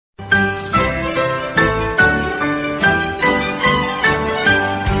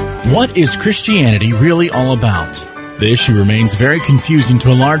What is Christianity really all about? The issue remains very confusing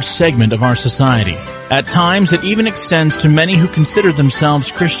to a large segment of our society. At times, it even extends to many who consider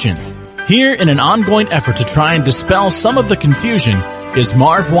themselves Christian. Here, in an ongoing effort to try and dispel some of the confusion, is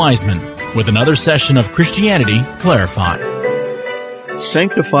Marv Wiseman with another session of Christianity Clarified.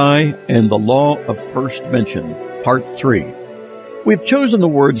 Sanctify and the Law of First Mention, Part 3. We've chosen the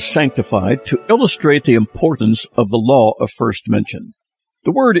word sanctified to illustrate the importance of the law of first mention.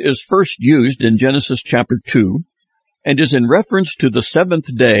 The word is first used in Genesis chapter 2 and is in reference to the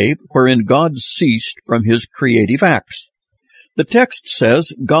seventh day wherein God ceased from his creative acts. The text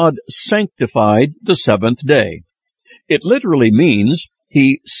says God sanctified the seventh day. It literally means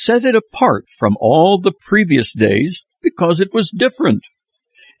he set it apart from all the previous days because it was different.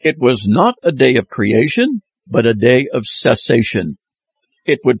 It was not a day of creation, but a day of cessation.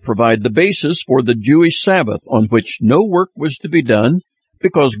 It would provide the basis for the Jewish Sabbath on which no work was to be done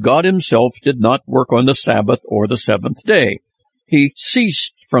because God himself did not work on the Sabbath or the seventh day. He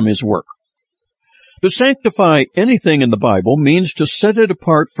ceased from his work. To sanctify anything in the Bible means to set it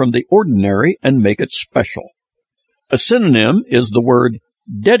apart from the ordinary and make it special. A synonym is the word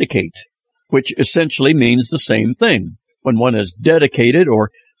dedicate, which essentially means the same thing. When one is dedicated or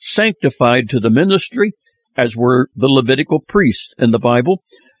sanctified to the ministry, as were the Levitical priests in the Bible,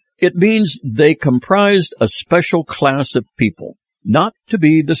 it means they comprised a special class of people, not to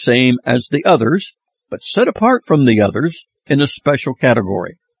be the same as the others, but set apart from the others in a special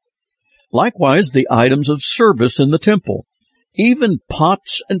category. Likewise, the items of service in the temple, even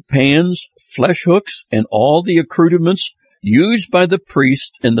pots and pans, flesh hooks, and all the accoutrements used by the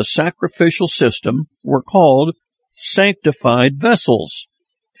priest in the sacrificial system were called sanctified vessels.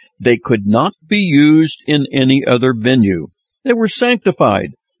 They could not be used in any other venue. They were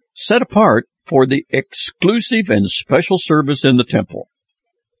sanctified, set apart for the exclusive and special service in the temple.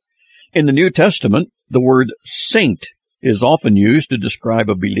 In the New Testament, the word saint is often used to describe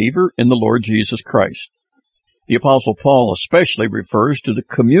a believer in the Lord Jesus Christ. The Apostle Paul especially refers to the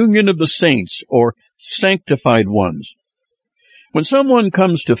communion of the saints or sanctified ones. When someone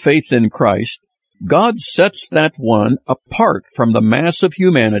comes to faith in Christ, God sets that one apart from the mass of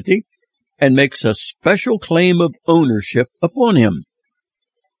humanity and makes a special claim of ownership upon him.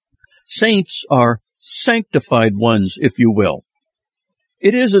 Saints are sanctified ones, if you will.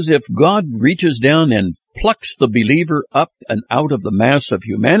 It is as if God reaches down and plucks the believer up and out of the mass of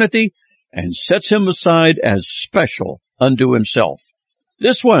humanity and sets him aside as special unto himself.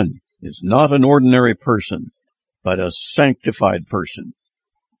 This one is not an ordinary person, but a sanctified person.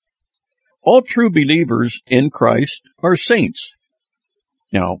 All true believers in Christ are saints.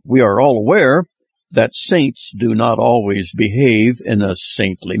 Now, we are all aware that saints do not always behave in a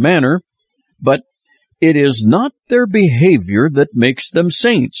saintly manner, but it is not their behavior that makes them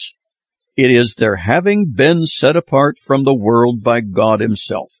saints. It is their having been set apart from the world by God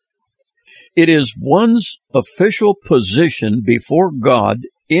himself. It is one's official position before God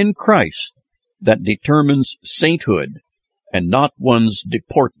in Christ that determines sainthood, and not one's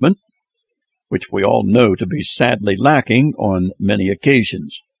deportment, which we all know to be sadly lacking on many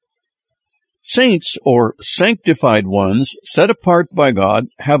occasions. Saints, or sanctified ones, set apart by God,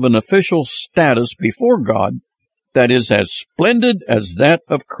 have an official status before God that is as splendid as that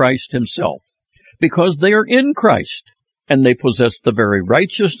of Christ himself, because they are in Christ, and they possess the very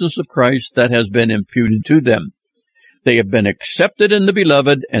righteousness of Christ that has been imputed to them. They have been accepted in the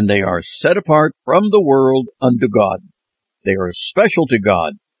Beloved, and they are set apart from the world unto God. They are special to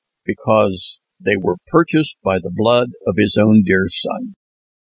God, because they were purchased by the blood of his own dear Son.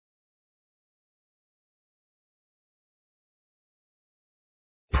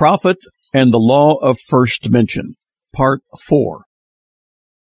 Prophet and the Law of First Mention, Part 4.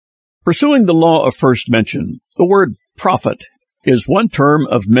 Pursuing the law of first mention, the word prophet is one term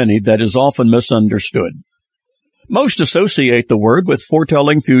of many that is often misunderstood. Most associate the word with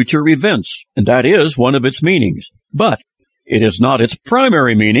foretelling future events, and that is one of its meanings. But it is not its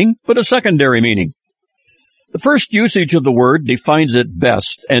primary meaning, but a secondary meaning. The first usage of the word defines it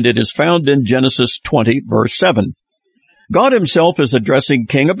best, and it is found in Genesis 20, verse 7. God himself is addressing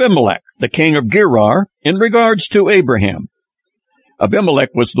King Abimelech, the king of Gerar, in regards to Abraham. Abimelech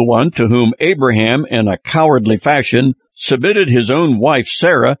was the one to whom Abraham, in a cowardly fashion, submitted his own wife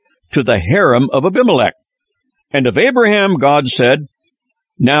Sarah to the harem of Abimelech. And of Abraham God said,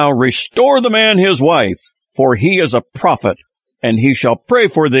 "Now restore the man his wife, for he is a prophet, and he shall pray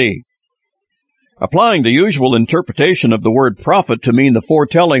for thee." Applying the usual interpretation of the word prophet to mean the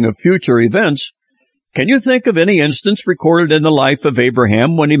foretelling of future events, can you think of any instance recorded in the life of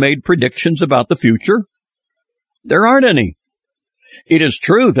Abraham when he made predictions about the future? There aren't any. It is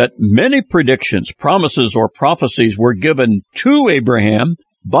true that many predictions, promises, or prophecies were given to Abraham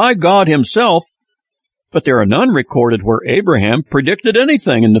by God himself, but there are none recorded where Abraham predicted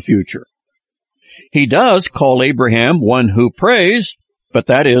anything in the future. He does call Abraham one who prays, but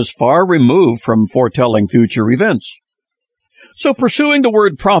that is far removed from foretelling future events. So pursuing the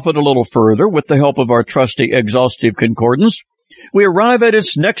word prophet a little further with the help of our trusty exhaustive concordance, we arrive at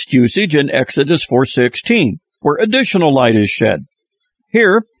its next usage in Exodus 4:16, where additional light is shed.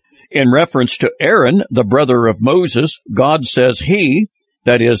 Here, in reference to Aaron, the brother of Moses, God says he,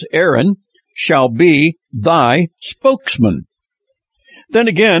 that is Aaron, shall be thy spokesman. Then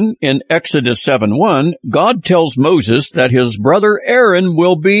again, in Exodus 7:1, God tells Moses that his brother Aaron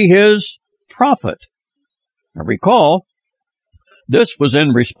will be his prophet. Now recall, this was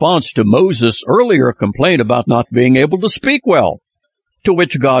in response to Moses' earlier complaint about not being able to speak well, to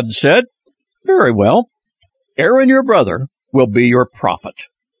which God said, "Very well, Aaron your brother will be your prophet."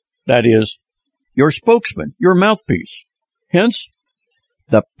 That is, your spokesman, your mouthpiece. Hence,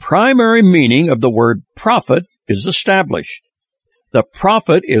 the primary meaning of the word prophet is established. The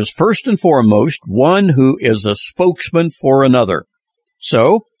prophet is first and foremost one who is a spokesman for another.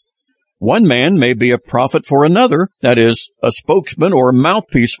 So, one man may be a prophet for another, that is, a spokesman or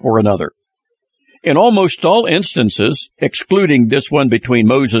mouthpiece for another. In almost all instances, excluding this one between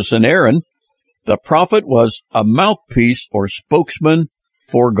Moses and Aaron, the prophet was a mouthpiece or spokesman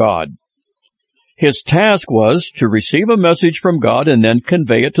for God. His task was to receive a message from God and then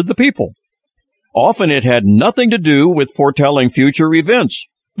convey it to the people. Often it had nothing to do with foretelling future events,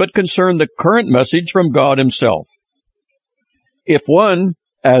 but concerned the current message from God himself. If one,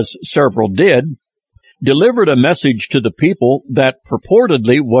 as several did, delivered a message to the people that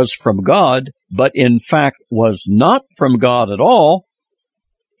purportedly was from God, but in fact was not from God at all,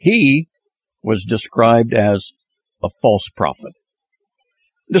 he was described as a false prophet.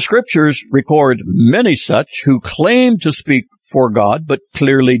 The scriptures record many such who claimed to speak for God, but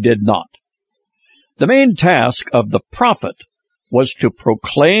clearly did not. The main task of the prophet was to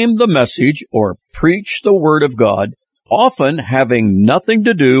proclaim the message or preach the word of God, often having nothing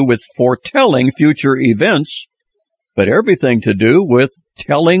to do with foretelling future events, but everything to do with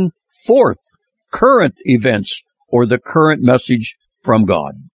telling forth current events or the current message from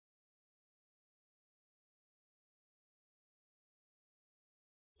God.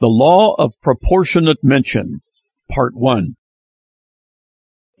 The Law of Proportionate Mention, Part 1.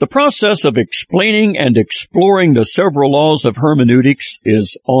 The process of explaining and exploring the several laws of hermeneutics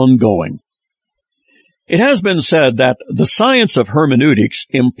is ongoing. It has been said that the science of hermeneutics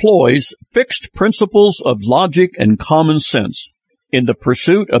employs fixed principles of logic and common sense in the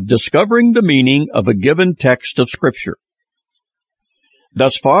pursuit of discovering the meaning of a given text of Scripture.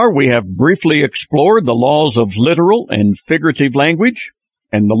 Thus far, we have briefly explored the laws of literal and figurative language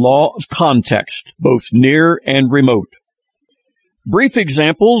and the law of context, both near and remote. Brief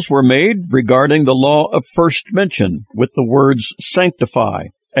examples were made regarding the law of first mention with the words sanctify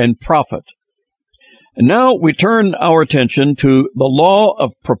and prophet. And now we turn our attention to the law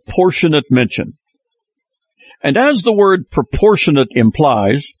of proportionate mention. And as the word proportionate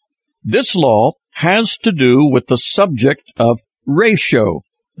implies, this law has to do with the subject of ratio,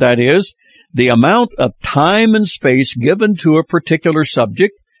 that is, the amount of time and space given to a particular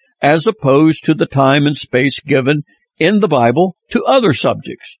subject as opposed to the time and space given in the Bible to other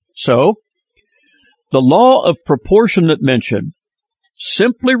subjects. So, the law of proportionate mention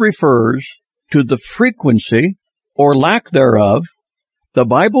simply refers to the frequency or lack thereof the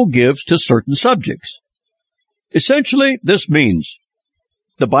Bible gives to certain subjects. Essentially, this means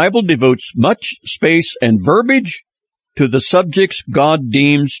the Bible devotes much space and verbiage to the subjects God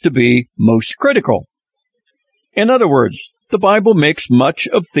deems to be most critical. In other words, the Bible makes much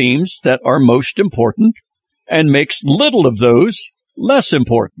of themes that are most important and makes little of those less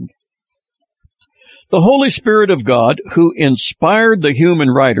important. The Holy Spirit of God, who inspired the human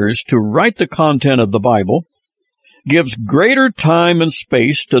writers to write the content of the Bible, gives greater time and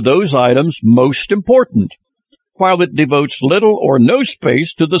space to those items most important, while it devotes little or no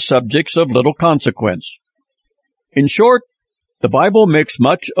space to the subjects of little consequence. In short, the Bible makes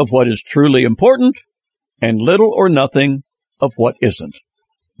much of what is truly important and little or nothing of what isn't.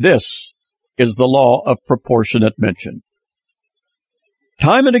 This is the law of proportionate mention.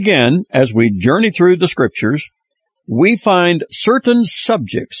 Time and again, as we journey through the Scriptures, we find certain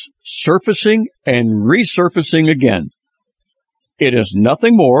subjects surfacing and resurfacing again. It is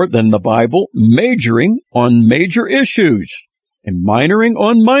nothing more than the Bible majoring on major issues and minoring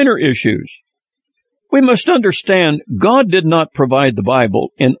on minor issues. We must understand God did not provide the Bible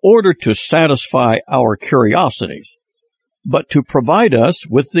in order to satisfy our curiosities. but to provide us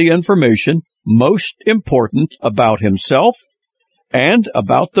with the information most important about himself and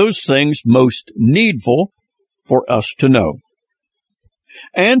about those things most needful for us to know.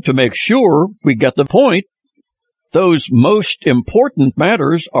 And to make sure we get the point, those most important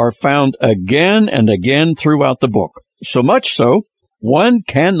matters are found again and again throughout the book. So much so, one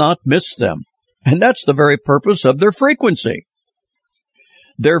cannot miss them. And that's the very purpose of their frequency.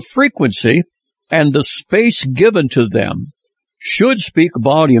 Their frequency and the space given to them should speak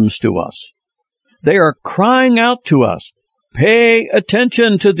volumes to us. They are crying out to us, pay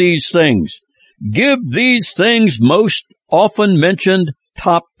attention to these things. Give these things most often mentioned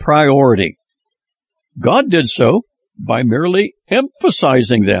top priority. God did so by merely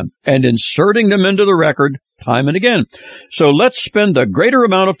emphasizing them and inserting them into the record time and again. So let's spend a greater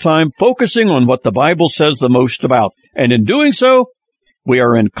amount of time focusing on what the Bible says the most about. And in doing so, we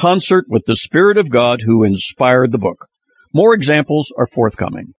are in concert with the Spirit of God who inspired the book. More examples are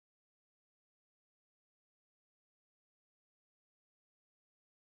forthcoming.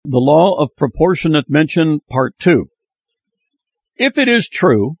 The Law of Proportionate Mention, Part 2. If it is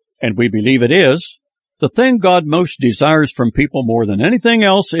true, and we believe it is, the thing God most desires from people more than anything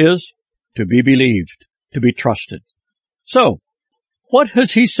else is to be believed, to be trusted. So, what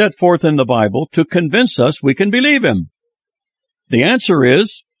has He set forth in the Bible to convince us we can believe Him? The answer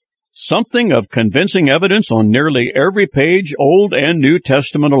is something of convincing evidence on nearly every page, Old and New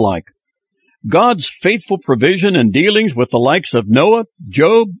Testament alike. God's faithful provision and dealings with the likes of Noah,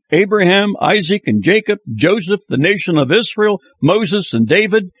 Job, Abraham, Isaac and Jacob, Joseph, the nation of Israel, Moses and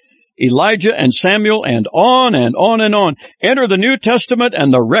David, Elijah and Samuel, and on and on and on. Enter the New Testament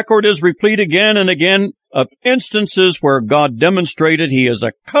and the record is replete again and again of instances where God demonstrated He is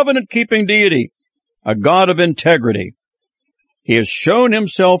a covenant-keeping deity, a God of integrity. He has shown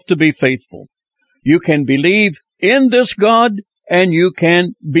Himself to be faithful. You can believe in this God and you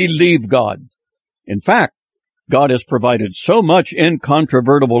can believe God. In fact, God has provided so much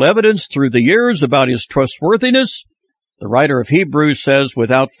incontrovertible evidence through the years about His trustworthiness. The writer of Hebrews says,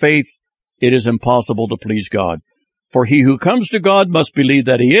 without faith, it is impossible to please God. For he who comes to God must believe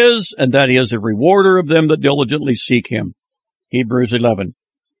that He is, and that He is a rewarder of them that diligently seek Him. Hebrews 11.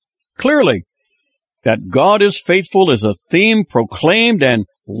 Clearly, that God is faithful is a theme proclaimed and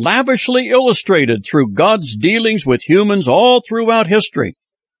lavishly illustrated through God's dealings with humans all throughout history.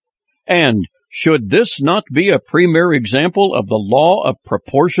 And should this not be a premier example of the law of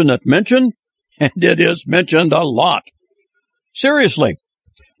proportionate mention? And it is mentioned a lot. Seriously,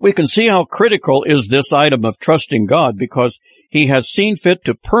 we can see how critical is this item of trusting God because He has seen fit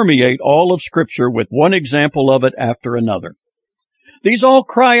to permeate all of Scripture with one example of it after another. These all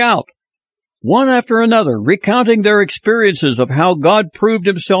cry out, one after another, recounting their experiences of how God proved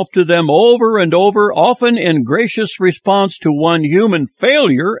Himself to them over and over, often in gracious response to one human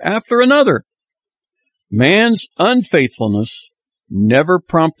failure after another. Man's unfaithfulness never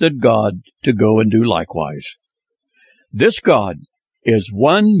prompted God to go and do likewise. This God is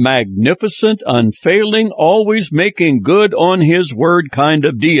one magnificent, unfailing, always making good on His word kind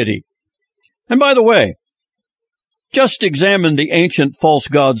of deity. And by the way, just examine the ancient false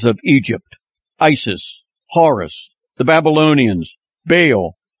gods of Egypt. Isis, Horus, the Babylonians,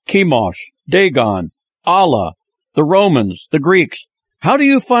 Baal, Chemosh, Dagon, Allah, the Romans, the Greeks. How do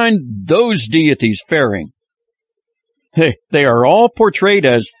you find those deities faring? They are all portrayed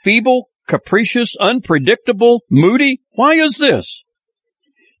as feeble, capricious, unpredictable, moody. Why is this?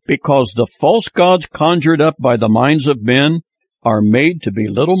 Because the false gods conjured up by the minds of men are made to be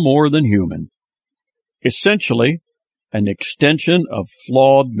little more than human. Essentially, an extension of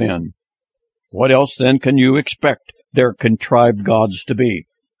flawed men. What else then can you expect their contrived gods to be?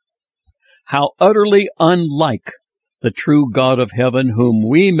 How utterly unlike the true God of heaven, whom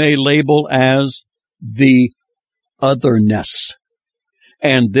we may label as the otherness.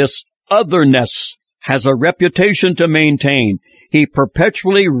 And this otherness has a reputation to maintain. He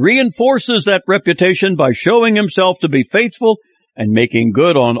perpetually reinforces that reputation by showing Himself to be faithful and making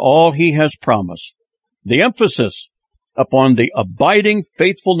good on all He has promised. The emphasis upon the abiding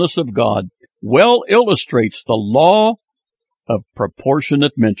faithfulness of God well illustrates the law of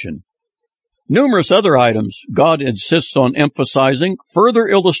proportionate mention. Numerous other items God insists on emphasizing further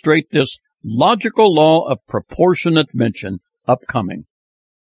illustrate this logical law of proportionate mention upcoming.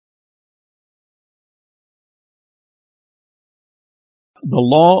 The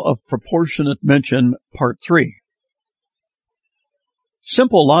Law of Proportionate Mention, Part 3.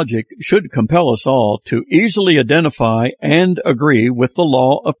 Simple logic should compel us all to easily identify and agree with the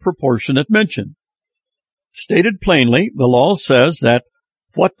law of proportionate mention. Stated plainly, the law says that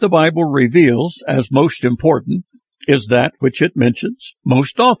what the Bible reveals as most important is that which it mentions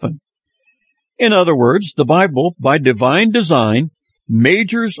most often. In other words, the Bible, by divine design,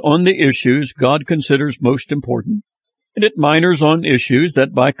 majors on the issues God considers most important, and it minors on issues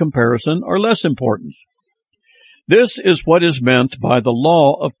that by comparison are less important. This is what is meant by the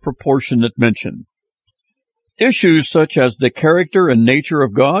law of proportionate mention. Issues such as the character and nature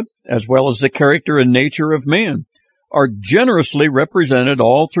of God, as well as the character and nature of man, are generously represented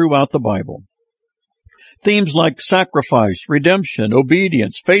all throughout the Bible. Themes like sacrifice, redemption,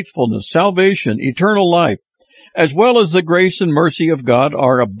 obedience, faithfulness, salvation, eternal life, as well as the grace and mercy of God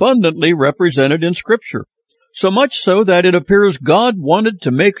are abundantly represented in Scripture, so much so that it appears God wanted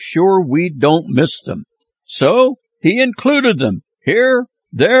to make sure we don't miss them. So, He included them here,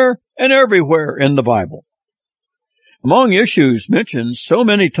 there, and everywhere in the Bible. Among issues mentioned so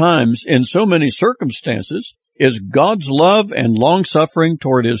many times in so many circumstances is God's love and long-suffering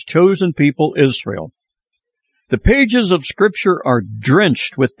toward His chosen people, Israel. The pages of Scripture are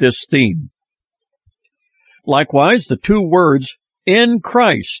drenched with this theme. Likewise, the two words, in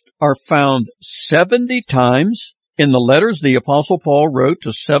Christ, are found 70 times in the letters the Apostle Paul wrote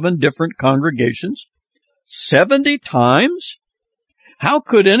to 7 different congregations. 70 times? How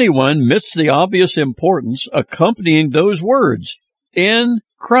could anyone miss the obvious importance accompanying those words, in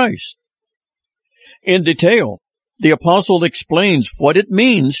Christ? In detail, the Apostle explains what it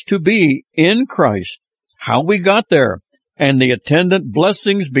means to be in Christ, how we got there, and the attendant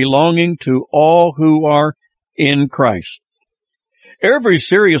blessings belonging to all who are in Christ. Every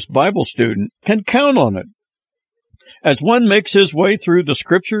serious Bible student can count on it. As one makes his way through the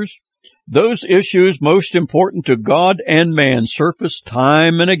Scriptures, those issues most important to God and man surface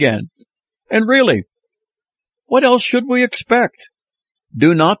time and again. And really, what else should we expect?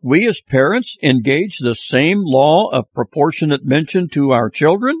 Do not we as parents engage the same law of proportionate mention to our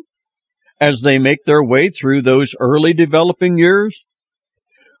children as they make their way through those early developing years?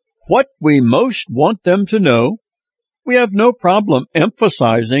 What we most want them to know, we have no problem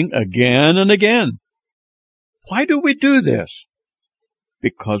emphasizing again and again. Why do we do this?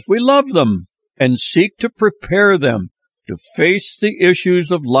 Because we love them and seek to prepare them to face the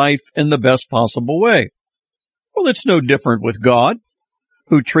issues of life in the best possible way. Well, it's no different with God,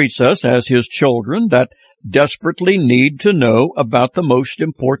 who treats us as His children that desperately need to know about the most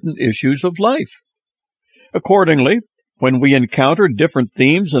important issues of life. Accordingly, when we encounter different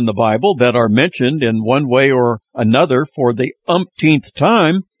themes in the Bible that are mentioned in one way or another for the umpteenth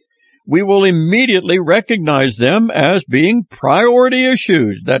time, we will immediately recognize them as being priority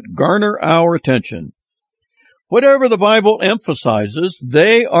issues that garner our attention. Whatever the Bible emphasizes,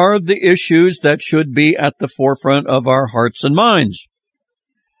 they are the issues that should be at the forefront of our hearts and minds.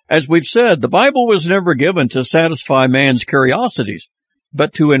 As we've said, the Bible was never given to satisfy man's curiosities,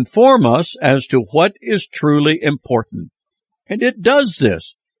 but to inform us as to what is truly important. And it does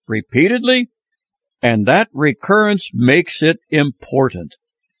this repeatedly, and that recurrence makes it important.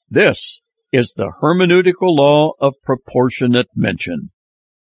 This is the hermeneutical law of proportionate mention.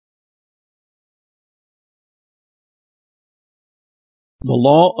 The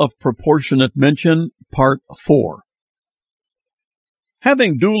Law of Proportionate Mention, Part 4.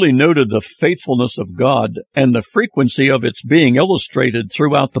 Having duly noted the faithfulness of God and the frequency of its being illustrated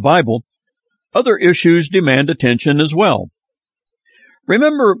throughout the Bible, other issues demand attention as well.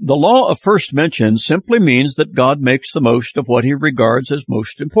 Remember, the law of first mention simply means that God makes the most of what He regards as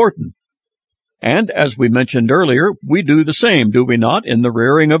most important. And, as we mentioned earlier, we do the same, do we not, in the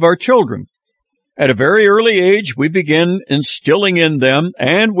rearing of our children? At a very early age, we begin instilling in them,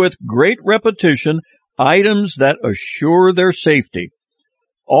 and with great repetition, items that assure their safety.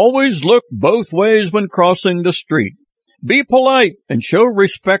 Always look both ways when crossing the street. Be polite and show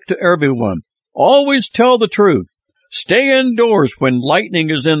respect to everyone. Always tell the truth. Stay indoors when lightning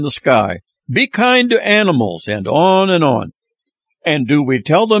is in the sky. Be kind to animals, and on and on. And do we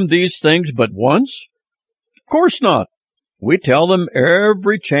tell them these things but once? Of course not. We tell them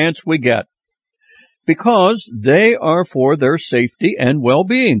every chance we get, because they are for their safety and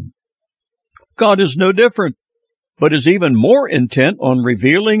well-being. God is no different, but is even more intent on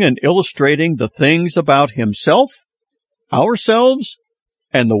revealing and illustrating the things about Himself, ourselves,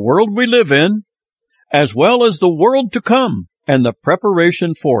 and the world we live in, as well as the world to come and the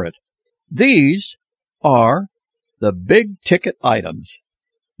preparation for it. These are the big-ticket items.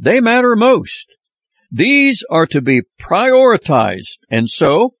 They matter most. These are to be prioritized, and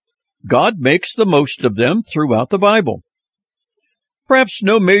so God makes the most of them throughout the Bible. Perhaps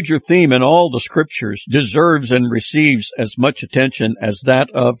no major theme in all the Scriptures deserves and receives as much attention as that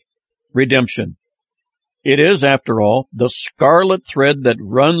of redemption. It is, after all, the scarlet thread that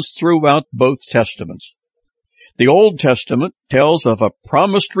runs throughout both Testaments. The Old Testament tells of a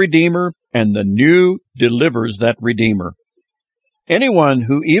promised Redeemer, and the New delivers that Redeemer. Anyone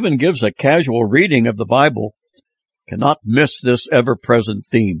who even gives a casual reading of the Bible cannot miss this ever-present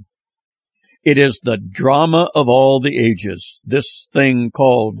theme. It is the drama of all the ages, this thing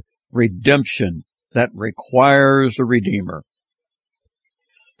called redemption that requires a Redeemer.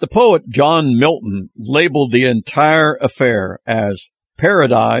 The poet John Milton labeled the entire affair as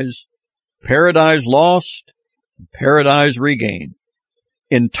paradise, paradise lost, paradise regained.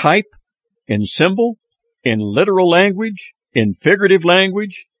 In type, in symbol, in literal language, in figurative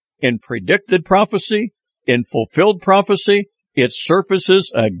language, in predicted prophecy, in fulfilled prophecy, it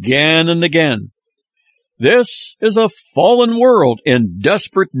surfaces again and again. This is a fallen world in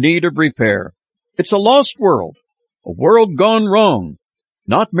desperate need of repair. It's a lost world, a world gone wrong,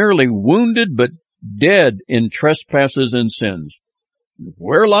 not merely wounded but dead in trespasses and sins.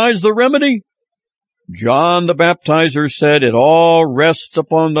 Where lies the remedy? John the Baptizer said, "It all rests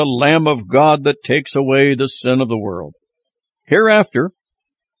upon the Lamb of God that takes away the sin of the world." Hereafter,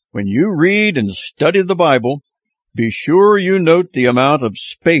 when you read and study the Bible, be sure you note the amount of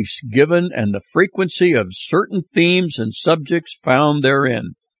space given and the frequency of certain themes and subjects found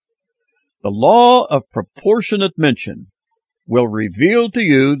therein. The law of proportionate mention will reveal to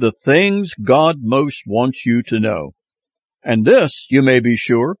you the things God most wants you to know. And this, you may be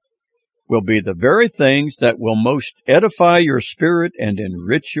sure, will be the very things that will most edify your spirit and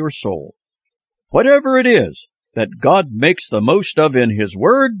enrich your soul. Whatever it is that God makes the most of in His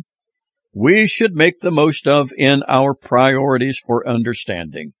Word, we should make the most of in our priorities for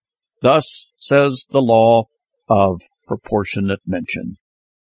understanding. Thus says the law of proportionate mention.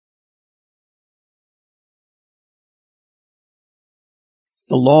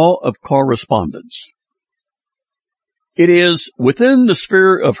 The law of correspondence. It is within the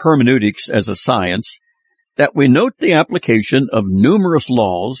sphere of hermeneutics as a science that we note the application of numerous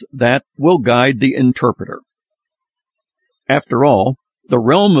laws that will guide the interpreter. After all, the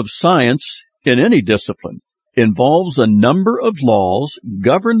realm of science in any discipline involves a number of laws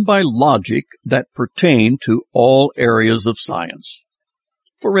governed by logic that pertain to all areas of science.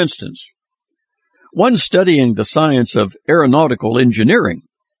 For instance, one studying the science of aeronautical engineering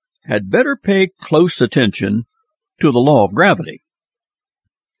had better pay close attention to the law of gravity.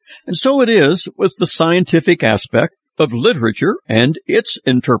 And so it is with the scientific aspect of literature and its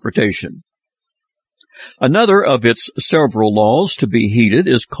interpretation. Another of its several laws to be heeded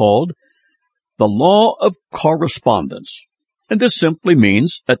is called the law of correspondence, and this simply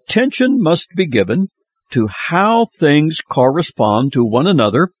means attention must be given to how things correspond to one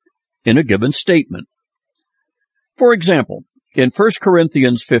another in a given statement. For example, in 1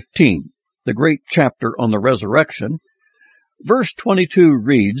 Corinthians 15, the great chapter on the resurrection, verse 22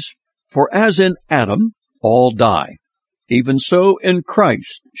 reads, "For as in Adam all die, even so in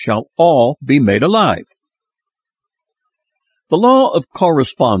Christ shall all be made alive." The law of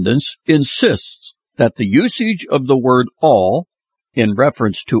correspondence insists that the usage of the word all, in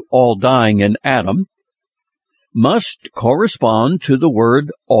reference to all dying in Adam, must correspond to the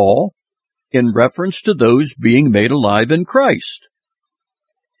word all, in reference to those being made alive in Christ.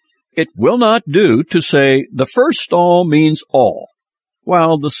 It will not do to say the first all means all,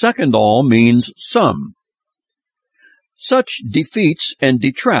 while the second all means some. Such defeats and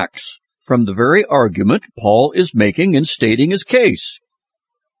detracts from the very argument Paul is making in stating his case.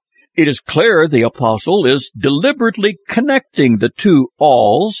 It is clear the apostle is deliberately connecting the two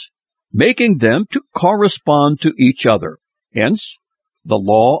alls, making them to correspond to each other, hence the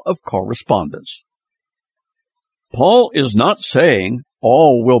law of correspondence. Paul is not saying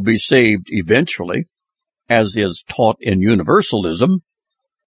all will be saved eventually, as is taught in universalism.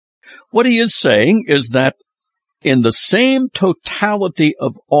 What he is saying is that in the same totality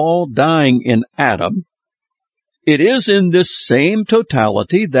of all dying in Adam, it is in this same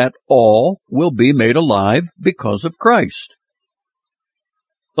totality that all will be made alive because of Christ.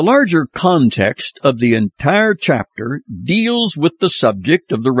 The larger context of the entire chapter deals with the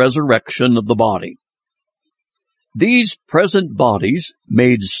subject of the resurrection of the body. These present bodies,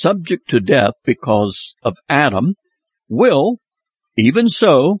 made subject to death because of Adam, will, even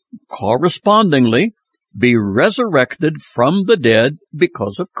so, correspondingly, be resurrected from the dead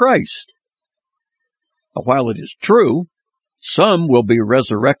because of Christ. While it is true, some will be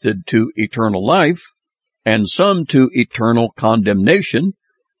resurrected to eternal life, and some to eternal condemnation,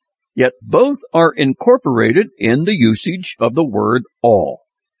 yet both are incorporated in the usage of the word all,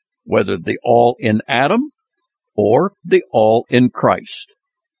 whether the all in Adam or the all in Christ.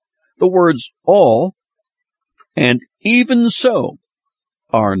 The words all and even so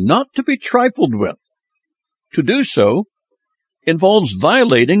are not to be trifled with. To do so involves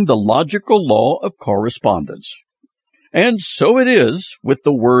violating the logical law of correspondence. And so it is with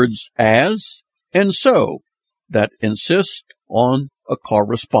the words as and so that insist on a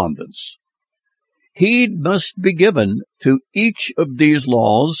correspondence. Heed must be given to each of these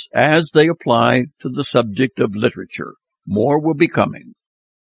laws as they apply to the subject of literature. More will be coming.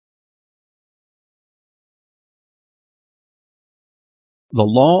 The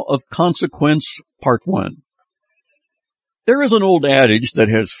Law of Consequence, Part 1. There is an old adage that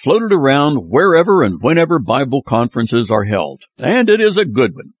has floated around wherever and whenever Bible conferences are held, and it is a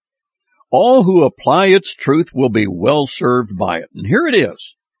good one. All who apply its truth will be well served by it. And here it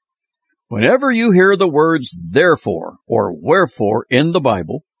is. Whenever you hear the words therefore or wherefore in the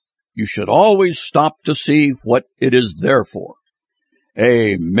Bible, you should always stop to see what it is there for.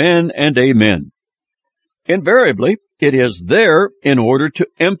 Amen and amen. Invariably, it is there in order to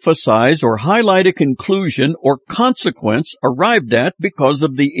emphasize or highlight a conclusion or consequence arrived at because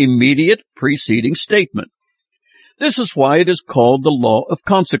of the immediate preceding statement. This is why it is called the law of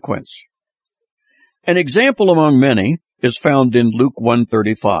consequence. An example among many is found in Luke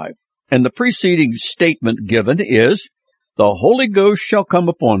 1:35, and the preceding statement given is, "The Holy Ghost shall come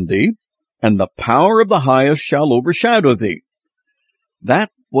upon thee, and the power of the highest shall overshadow thee."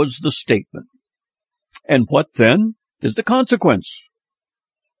 That was the statement. And what then is the consequence?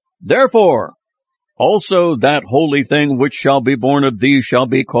 "Therefore, also that holy thing which shall be born of thee shall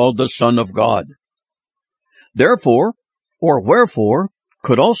be called the Son of God." Therefore, or wherefore,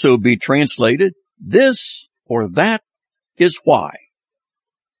 could also be translated, this or that is why.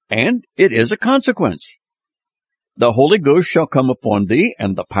 And it is a consequence. "The Holy Ghost shall come upon thee,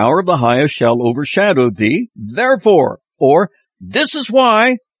 and the power of the highest shall overshadow thee. Therefore, or this is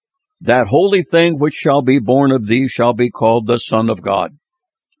why, that holy thing which shall be born of thee shall be called the Son of God."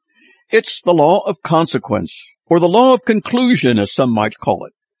 It's the law of consequence, or the law of conclusion, as some might call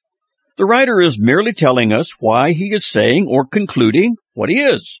it. The writer is merely telling us why he is saying or concluding what he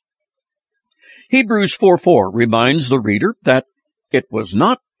is. Hebrews 4:4 reminds the reader that it was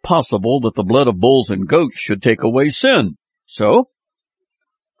not possible that the blood of bulls and goats should take away sin. So,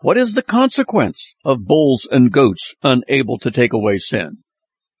 what is the consequence of bulls and goats unable to take away sin?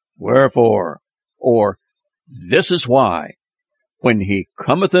 Wherefore, or this is why, when he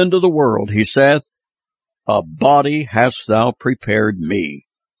cometh into the world, he saith, "A body hast thou prepared me."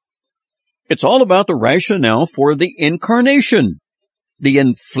 It's all about the rationale for the incarnation, the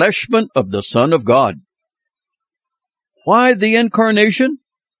enfleshment of the Son of God. Why the incarnation?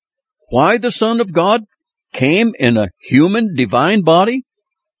 Why the Son of God came in a human divine body?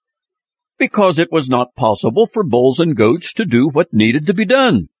 Because it was not possible for bulls and goats to do what needed to be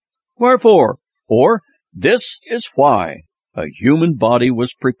done. Wherefore, or this is why, a human body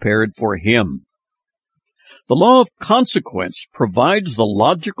was prepared for him. The law of consequence provides the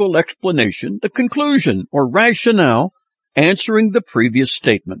logical explanation, the conclusion or rationale, answering the previous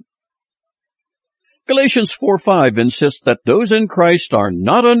statement. Galatians 4:5 insists that those in Christ are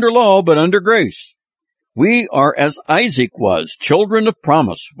not under law, but under grace. We are as Isaac was, children of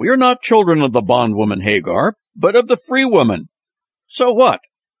promise. We are not children of the bondwoman Hagar, but of the free woman. So what?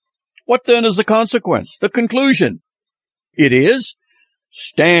 What then is the consequence, the conclusion? It is,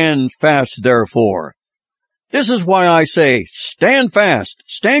 stand fast therefore. This is why I say, stand fast,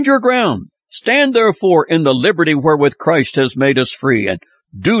 stand your ground. Stand therefore in the liberty wherewith Christ has made us free, and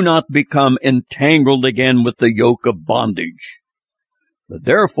do not become entangled again with the yoke of bondage. The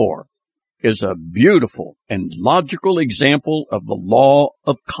therefore is a beautiful and logical example of the law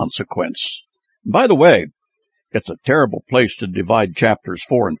of consequence. By the way, it's a terrible place to divide chapters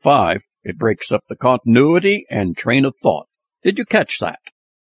 4 and 5. It breaks up the continuity and train of thought. Did you catch that?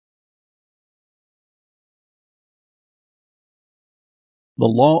 The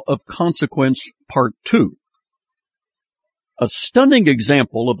Law of Consequence, Part 2. A stunning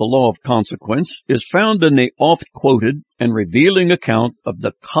example of the law of consequence is found in the oft-quoted and revealing account of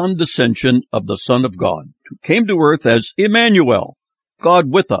the condescension of the Son of God, who came to earth as Emmanuel,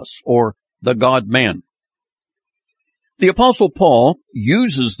 God with us, or the God-man. The Apostle Paul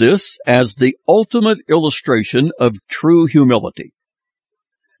uses this as the ultimate illustration of true humility.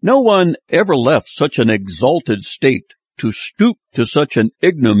 No one ever left such an exalted state to stoop to such an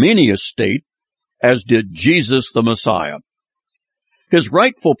ignominious state as did Jesus the Messiah. His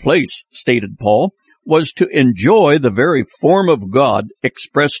rightful place, stated Paul, was to enjoy the very form of God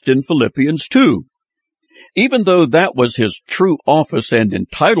expressed in Philippians 2. Even though that was his true office and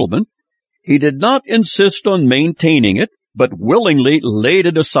entitlement, he did not insist on maintaining it, but willingly laid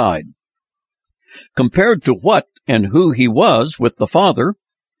it aside. Compared to what and who he was with the Father,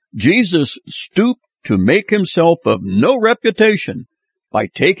 Jesus stooped to make himself of no reputation by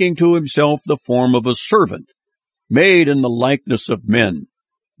taking to himself the form of a servant, made in the likeness of men.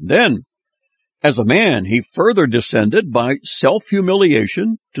 Then, as a man, he further descended by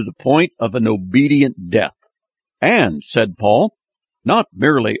self-humiliation to the point of an obedient death. And, said Paul, not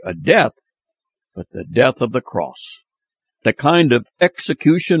merely a death, but the death of the cross, the kind of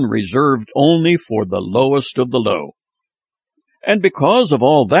execution reserved only for the lowest of the low. And because of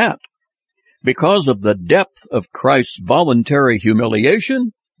all that, because of the depth of Christ's voluntary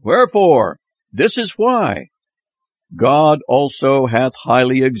humiliation, wherefore, this is why, God also hath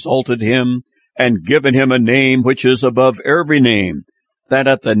highly exalted him, and given him a name which is above every name, that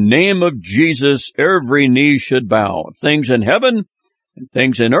at the name of Jesus every knee should bow, things in heaven, and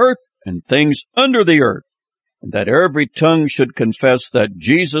things in earth, and things under the earth, and that every tongue should confess that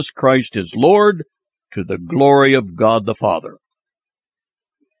Jesus Christ is Lord, to the glory of God the Father.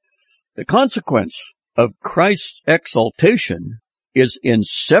 The consequence of Christ's exaltation is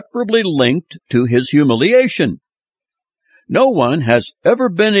inseparably linked to his humiliation. No one has ever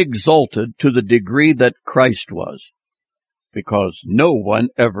been exalted to the degree that Christ was, because no one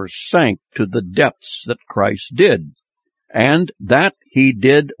ever sank to the depths that Christ did, and that he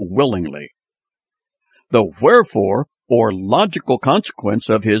did willingly. The wherefore, or logical consequence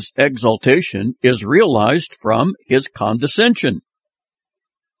of his exaltation, is realized from his condescension.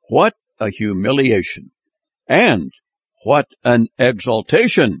 What a humiliation! And what an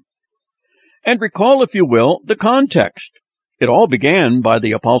exaltation! And recall, if you will, the context. It all began by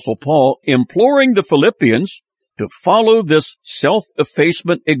the Apostle Paul imploring the Philippians to follow this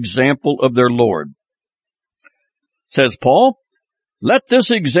self-effacement example of their Lord. Says Paul, let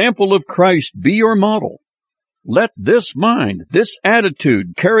this example of Christ be your model. Let this mind, this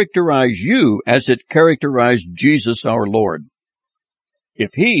attitude characterize you as it characterized Jesus our Lord.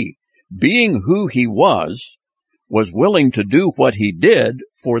 If he, being who he was willing to do what he did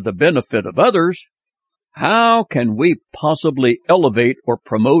for the benefit of others, how can we possibly elevate or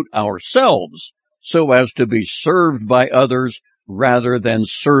promote ourselves so as to be served by others rather than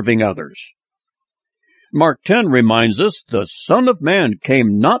serving others? Mark 10 reminds us the Son of Man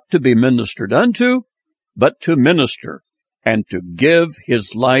came not to be ministered unto, but to minister, and to give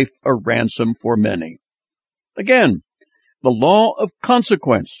his life a ransom for many. Again, the law of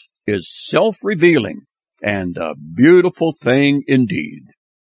consequence is self-revealing, and a beautiful thing indeed.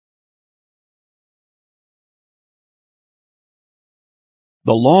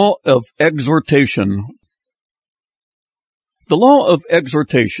 The law of exhortation. The law of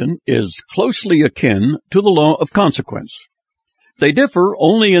exhortation is closely akin to the law of consequence. They differ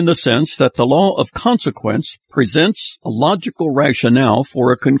only in the sense that the law of consequence presents a logical rationale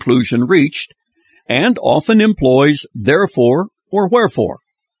for a conclusion reached, and often employs therefore or wherefore.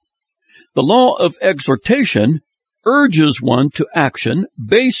 The law of exhortation urges one to action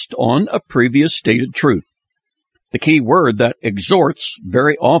based on a previous stated truth. The key word that exhorts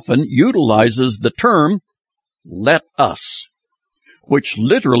very often utilizes the term, let us, which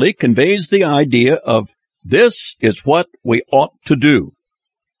literally conveys the idea of this is what we ought to do.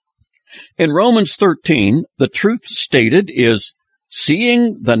 In Romans 13, the truth stated is,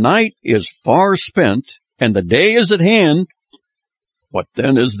 seeing the night is far spent and the day is at hand, what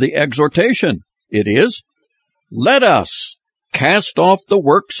then is the exhortation? It is, let us cast off the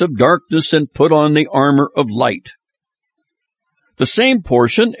works of darkness and put on the armor of light. The same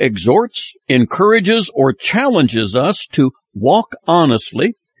portion exhorts, encourages, or challenges us to walk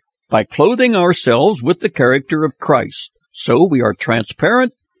honestly by clothing ourselves with the character of Christ, so we are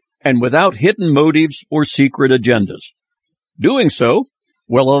transparent and without hidden motives or secret agendas. Doing so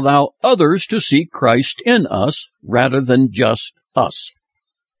will allow others to see Christ in us rather than just us.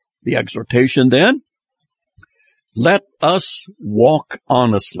 The exhortation then, let us walk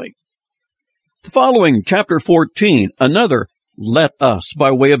honestly. Following chapter 14, another let us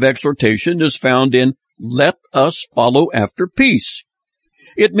by way of exhortation is found in let us follow after peace.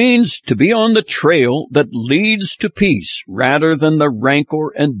 It means to be on the trail that leads to peace rather than the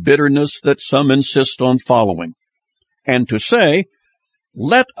rancor and bitterness that some insist on following. And to say,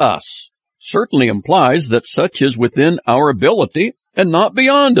 let us, certainly implies that such is within our ability and not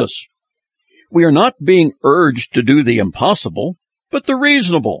beyond us. We are not being urged to do the impossible, but the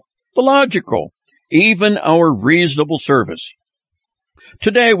reasonable, the logical, even our reasonable service.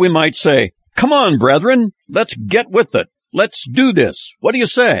 Today we might say, come on, brethren, let's get with it. Let's do this. What do you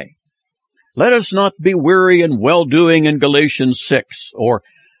say? Let us not be weary in well-doing in Galatians 6, or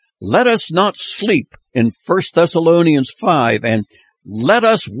let us not sleep in 1 Thessalonians 5, and let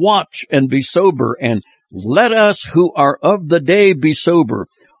us watch and be sober, and let us who are of the day be sober.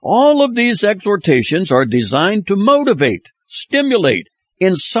 All of these exhortations are designed to motivate, stimulate,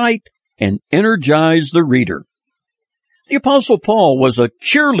 incite, and energize the reader. The Apostle Paul was a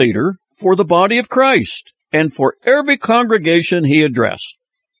cheerleader for the body of Christ and for every congregation he addressed.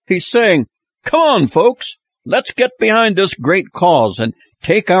 He's saying, "Come on, folks, let's get behind this great cause and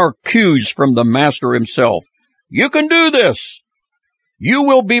take our cues from the Master himself. You can do this. You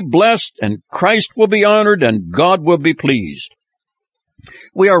will be blessed, and Christ will be honored, and God will be pleased."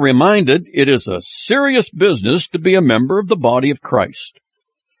 We are reminded it is a serious business to be a member of the body of Christ.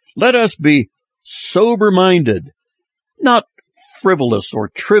 Let us be sober-minded, not frivolous or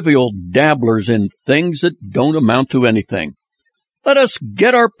trivial dabblers in things that don't amount to anything. Let us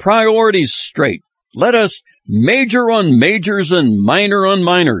get our priorities straight. Let us major on majors and minor on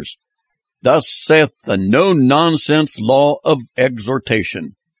minors. Thus saith the no-nonsense law of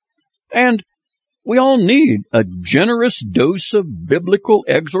exhortation. And we all need a generous dose of biblical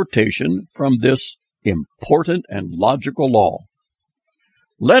exhortation from this important and logical law.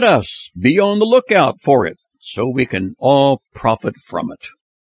 Let us be on the lookout for it so we can all profit from it.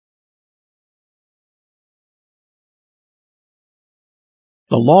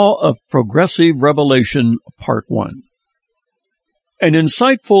 The Law of Progressive Revelation, Part 1. An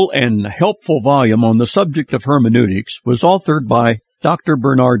insightful and helpful volume on the subject of hermeneutics was authored by Dr.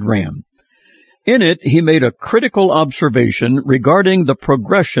 Bernard Ramm. In it, he made a critical observation regarding the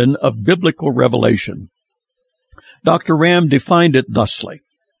progression of biblical revelation. Dr. Ramm defined it thusly.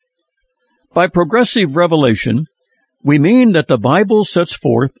 By progressive revelation, we mean that the Bible sets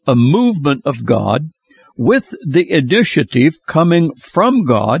forth a movement of God with the initiative coming from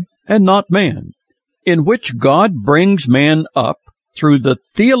God and not man, in which God brings man up through the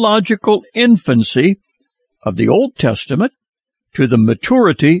theological infancy of the Old Testament to the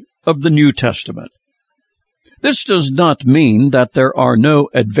maturity of the New Testament. This does not mean that there are no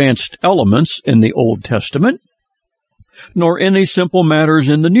advanced elements in the Old Testament, nor any simple matters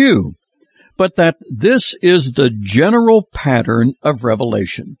in the New, but that this is the general pattern of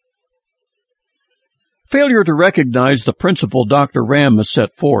revelation. Failure to recognize the principle Dr. Ramm has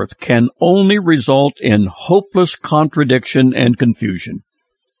set forth can only result in hopeless contradiction and confusion.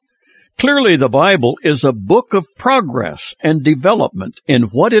 Clearly, the Bible is a book of progress and development in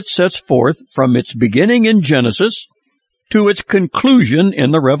what it sets forth from its beginning in Genesis to its conclusion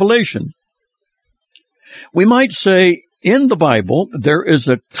in the Revelation. We might say, in the Bible, there is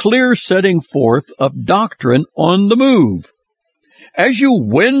a clear setting forth of doctrine on the move. As you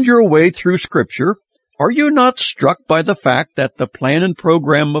wend your way through Scripture, are you not struck by the fact that the plan and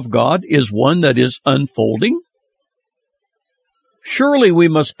program of God is one that is unfolding? Surely we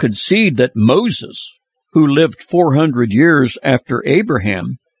must concede that Moses, who lived 400 years after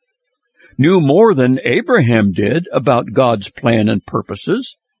Abraham, knew more than Abraham did about God's plan and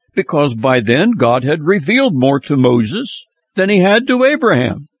purposes, because by then God had revealed more to Moses than he had to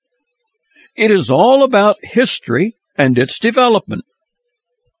Abraham. It is all about history and its development.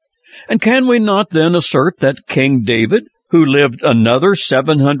 And can we not then assert that King David, who lived another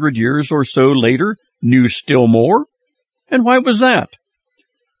 700 years or so later, knew still more? And why was that?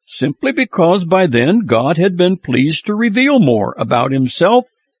 Simply because by then God had been pleased to reveal more about himself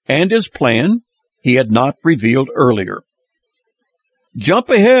and his plan he had not revealed earlier. Jump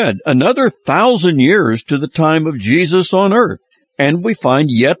ahead another 1,000 years to the time of Jesus on earth, and we find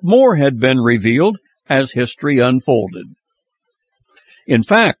yet more had been revealed as history unfolded. In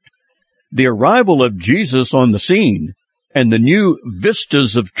fact, the arrival of Jesus on the scene and the new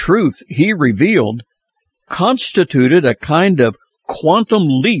vistas of truth he revealed constituted a kind of quantum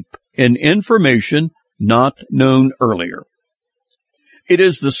leap in information not known earlier. It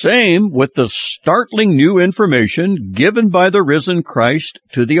is the same with the startling new information given by the risen Christ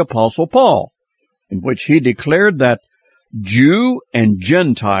to the Apostle Paul, in which he declared that Jew and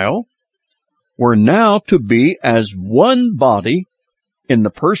Gentile were now to be as one body in the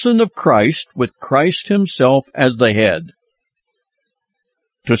person of Christ, with Christ himself as the head.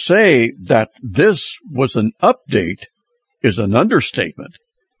 To say that this was an update is an understatement.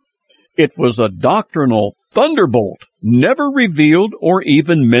 It was a doctrinal thunderbolt, never revealed or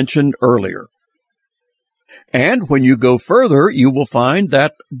even mentioned earlier. And when you go further, you will find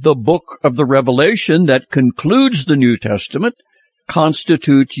that the book of the Revelation that concludes the New Testament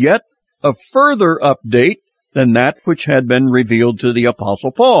constitutes yet a further update than that which had been revealed to the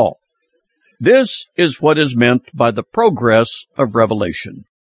Apostle Paul. This is what is meant by the progress of revelation.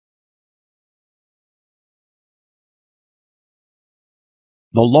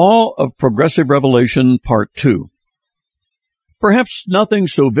 The Law of Progressive Revelation, Part 2. Perhaps nothing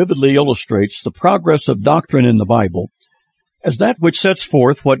so vividly illustrates the progress of doctrine in the Bible as that which sets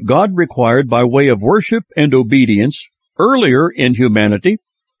forth what God required by way of worship and obedience earlier in humanity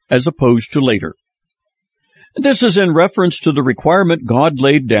as opposed to later. This is in reference to the requirement God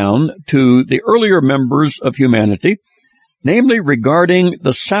laid down to the earlier members of humanity, namely regarding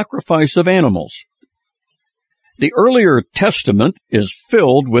the sacrifice of animals. The earlier Testament is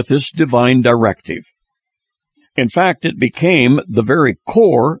filled with this divine directive. In fact, it became the very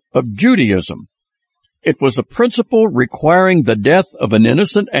core of Judaism. It was a principle requiring the death of an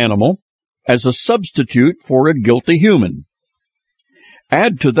innocent animal as a substitute for a guilty human.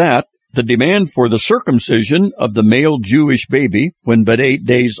 Add to that the demand for the circumcision of the male Jewish baby when but 8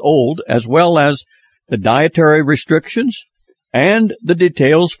 days old, as well as the dietary restrictions and the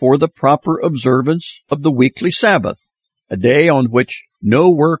details for the proper observance of the weekly Sabbath, a day on which no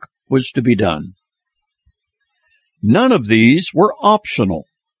work was to be done. None of these were optional,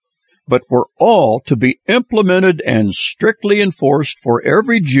 but were all to be implemented and strictly enforced for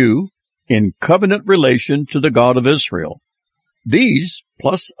every Jew in covenant relation to the God of Israel. These,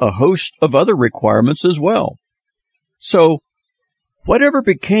 plus a host of other requirements as well. So, whatever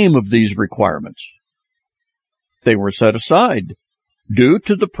became of these requirements? They were set aside due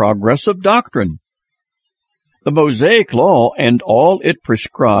to the progress of doctrine. The Mosaic Law and all it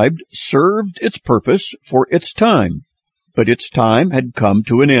prescribed served its purpose for its time, but its time had come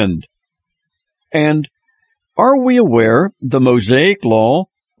to an end. And are we aware the Mosaic Law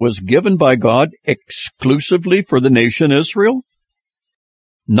was given by God exclusively for the nation Israel?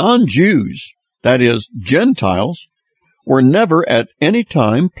 Non-Jews, that is, Gentiles, were never at any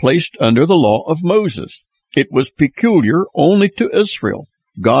time placed under the law of Moses. It was peculiar only to Israel,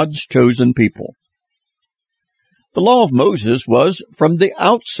 God's chosen people. The law of Moses was, from the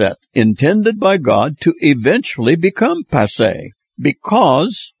outset, intended by God to eventually become passé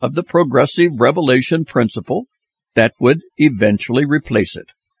because of the progressive revelation principle that would eventually replace it.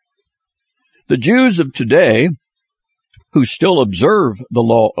 The Jews of today, who still observe the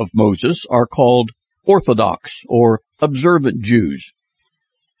law of Moses, are called Orthodox or observant Jews.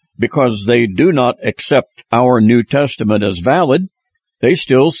 Because they do not accept our New Testament as valid, they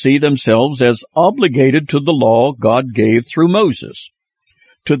still see themselves as obligated to the law God gave through Moses.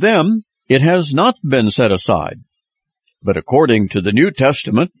 To them, it has not been set aside. But according to the New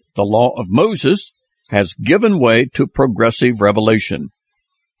Testament, the law of Moses has given way to progressive revelation.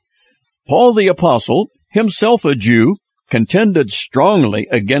 Paul the Apostle, himself a Jew, contended strongly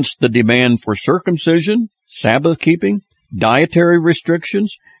against the demand for circumcision, Sabbath-keeping, dietary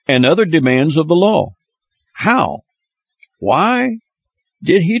restrictions, and other demands of the law. How? Why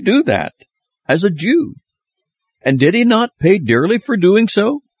did he do that as a Jew? And did he not pay dearly for doing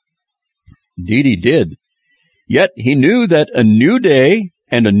so? Indeed he did. Yet he knew that a new day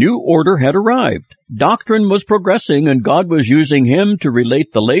and a new order had arrived. Doctrine was progressing, and God was using him to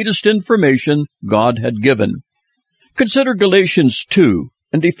relate the latest information God had given. Consider Galatians 2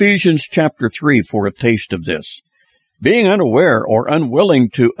 and Ephesians chapter 3 for a taste of this. Being unaware or unwilling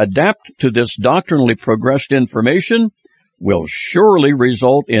to adapt to this doctrinally progressed information will surely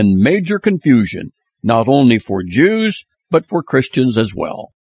result in major confusion, not only for Jews, but for Christians as well.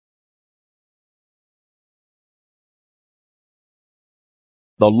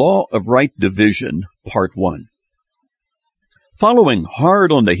 The Law of Right Division, Part 1. Following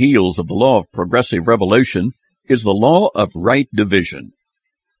hard on the heels of the law of progressive revelation is the law of right division.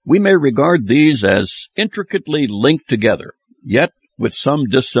 We may regard these as intricately linked together, yet with some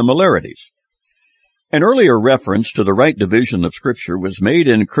dissimilarities. An earlier reference to the right division of Scripture was made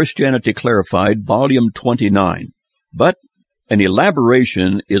in Christianity Clarified, Volume 29, but an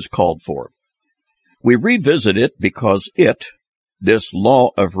elaboration is called for. We revisit it because this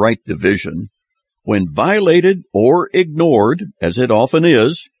law of right division, when violated or ignored, as it often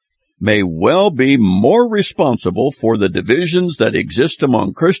is, may well be more responsible for the divisions that exist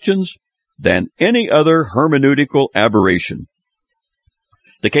among Christians than any other hermeneutical aberration.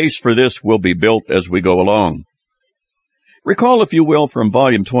 The case for this will be built as we go along. Recall, if you will, from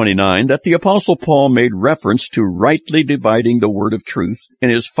Volume 29 that the Apostle Paul made reference to rightly dividing the word of truth in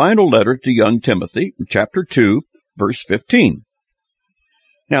his final letter to young Timothy, chapter 2, verse 15.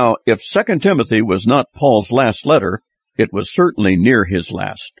 Now, if 2 Timothy was not Paul's last letter, it was certainly near his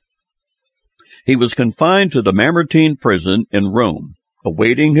last. He was confined to the Mamertine prison in Rome,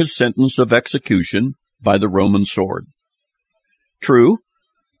 awaiting his sentence of execution by the Roman sword. True,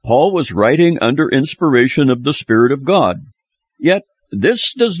 Paul was writing under inspiration of the Spirit of God, yet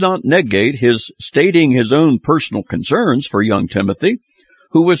this does not negate his stating his own personal concerns for young Timothy,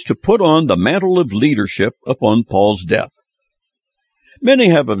 who was to put on the mantle of leadership upon Paul's death. Many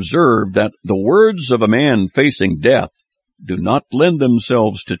have observed that the words of a man facing death do not lend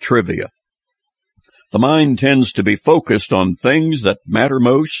themselves to trivia. The mind tends to be focused on things that matter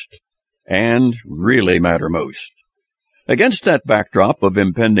most and really matter most. Against that backdrop of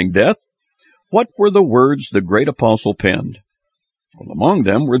impending death, what were the words the great apostle penned? Well, among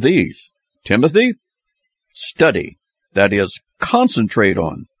them were these: Timothy, study, that is, concentrate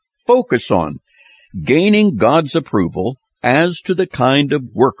on, focus on, gaining God's approval as to the kind of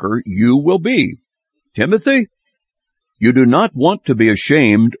worker you will be. Timothy, you do not want to be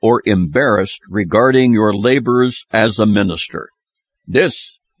ashamed or embarrassed regarding your labors as a minister.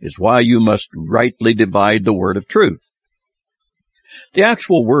 This is why you must rightly divide the word of truth. The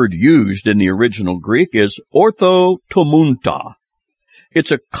actual word used in the original Greek is orthotomunta.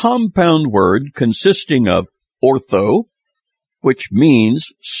 It's a compound word consisting of ortho, which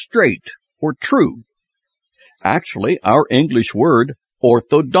means straight or true. Actually, our English word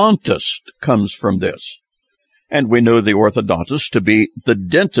orthodontist comes from this. And we know the orthodontist to be the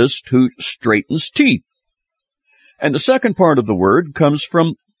dentist who straightens teeth. And the second part of the word comes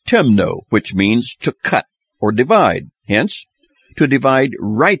from temno, which means to cut or divide. Hence, to divide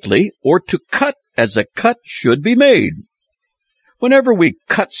rightly or to cut as a cut should be made. Whenever we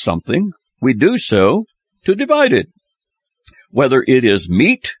cut something, we do so to divide it. Whether it is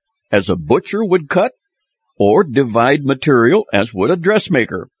meat, as a butcher would cut, or divide material, as would a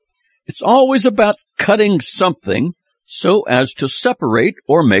dressmaker. It's always about cutting something so as to separate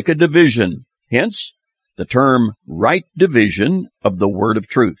or make a division. Hence, the term right division of the word of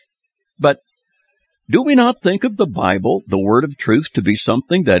truth. But do we not think of the Bible, the word of truth, to be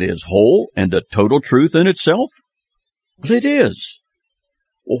something that is whole and a total truth in itself? Well, it is.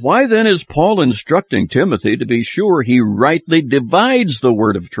 Well, why then is Paul instructing Timothy to be sure he rightly divides the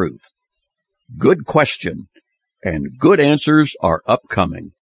word of truth? Good question, and good answers are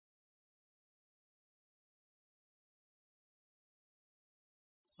upcoming.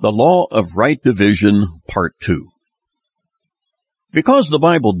 The Law of Right Division, Part 2. Because the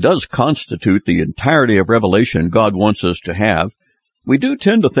Bible does constitute the entirety of revelation God wants us to have, we do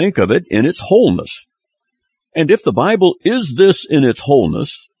tend to think of it in its wholeness. And if the Bible is this in its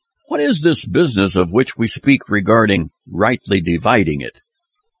wholeness, what is this business of which we speak regarding rightly dividing it?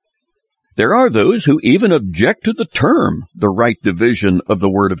 There are those who even object to the term, the right division of the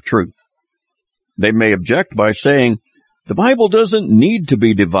word of truth. They may object by saying, the Bible doesn't need to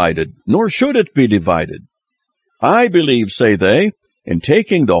be divided, nor should it be divided. I believe, say they, in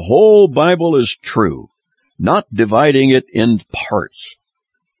taking the whole Bible as true, not dividing it in parts.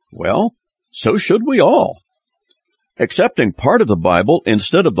 Well, so should we all. Accepting part of the Bible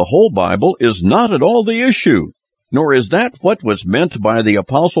instead of the whole Bible is not at all the issue, nor is that what was meant by the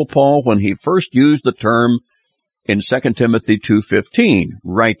Apostle Paul when he first used the term in 2 Timothy 2:15,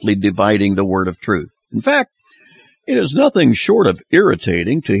 rightly dividing the word of truth. In fact, it is nothing short of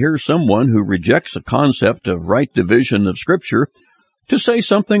irritating to hear someone who rejects a concept of right division of Scripture to say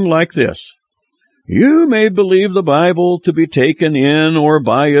something like this: you may believe the Bible to be taken in or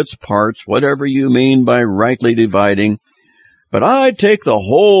by its parts, whatever you mean by rightly dividing, but I take the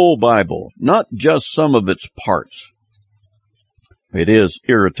whole Bible, not just some of its parts. It is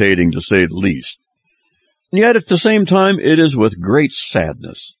irritating, to say the least. And yet at the same time, it is with great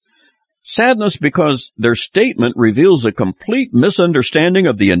sadness. Sadness because their statement reveals a complete misunderstanding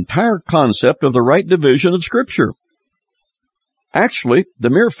of the entire concept of the right division of Scripture. Actually,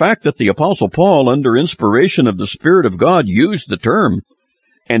 the mere fact that the Apostle Paul, under inspiration of the Spirit of God, used the term,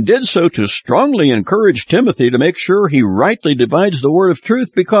 and did so to strongly encourage Timothy to make sure he rightly divides the word of truth,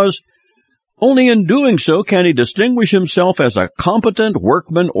 because only in doing so can he distinguish himself as a competent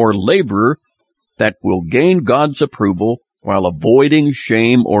workman or laborer that will gain God's approval while avoiding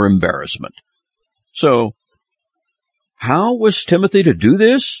shame or embarrassment. So, how was Timothy to do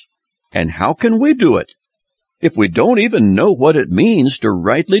this? And how can we do it if we don't even know what it means to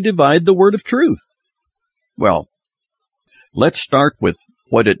rightly divide the word of truth? Well, let's start with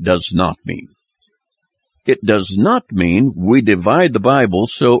what it does not mean. It does not mean we divide the Bible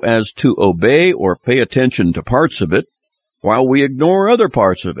so as to obey or pay attention to parts of it while we ignore other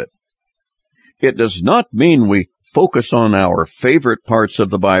parts of it. It does not mean we focus on our favorite parts of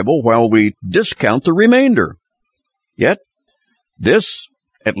the Bible while we discount the remainder. Yet, this,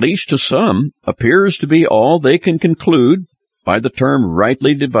 at least to some, appears to be all they can conclude by the term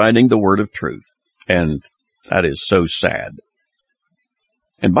rightly dividing the word of truth. And that is so sad.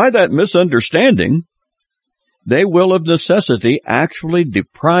 And by that misunderstanding, they will of necessity actually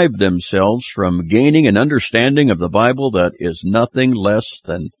deprive themselves from gaining an understanding of the Bible that is nothing less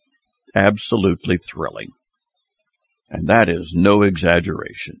than absolutely thrilling. And that is no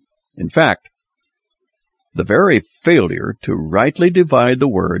exaggeration. In fact, The very failure to rightly divide the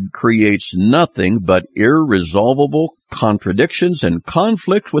Word creates nothing but irresolvable contradictions and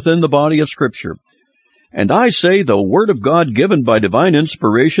conflict within the body of Scripture. And I say the Word of God given by divine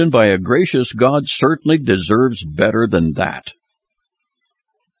inspiration by a gracious God certainly deserves better than that.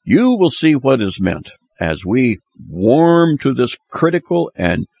 You will see what is meant as we warm to this critical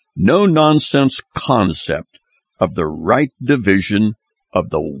and no-nonsense concept of the right division of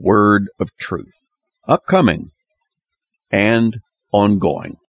the Word of truth. Upcoming and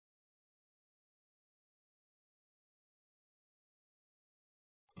ongoing.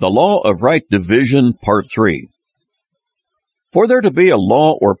 The Law of Right Division, Part 3. For there to be a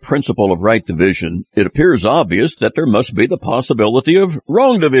law or principle of right division, it appears obvious that there must be the possibility of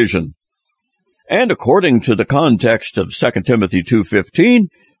wrong division. And according to the context of 2 Timothy 2:15,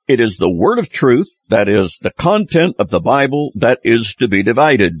 it is the word of truth, that is, the content of the Bible, that is to be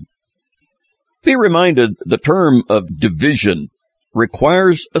divided. Be reminded, the term of division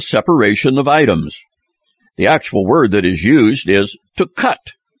requires a separation of items. The actual word that is used is to cut,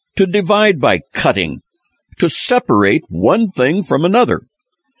 to divide by cutting, to separate one thing from another.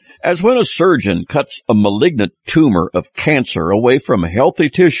 As when a surgeon cuts a malignant tumor of cancer away from healthy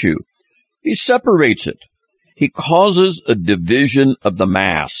tissue, he separates it. He causes a division of the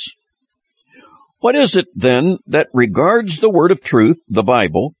mass. What is it, then, that regards the word of truth, the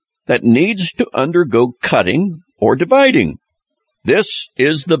Bible, that needs to undergo cutting or dividing? This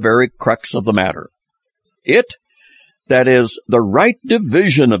is the very crux of the matter. It, that is, the right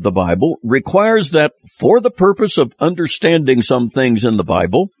division of the Bible, requires that for the purpose of understanding some things in the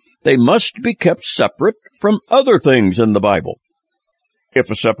Bible, they must be kept separate from other things in the Bible. If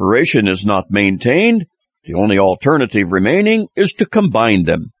a separation is not maintained, the only alternative remaining is to combine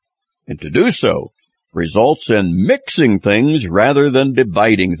them, and to do so results in mixing things rather than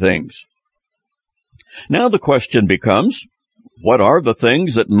dividing things. Now the question becomes, what are the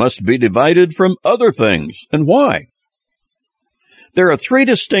things that must be divided from other things, and why? There are three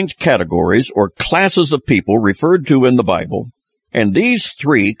distinct categories or classes of people referred to in the Bible, and these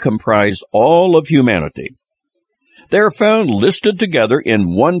three comprise all of humanity. They are found listed together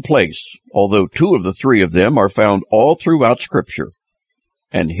in one place, although two of the three of them are found all throughout Scripture.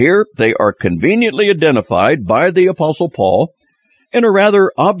 And here they are conveniently identified by the Apostle Paul in a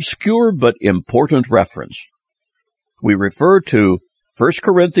rather obscure but important reference. We refer to 1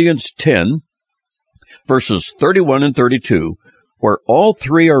 Corinthians 10, verses 31 and 32, where all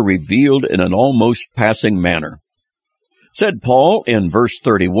three are revealed in an almost passing manner. Said Paul in verse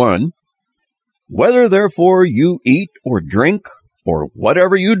 31, "Whether therefore you eat or drink, or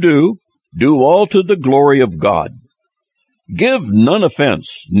whatever you do, do all to the glory of God. Give none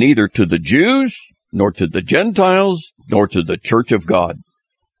offense, neither to the Jews, nor to the Gentiles, nor to the church of God."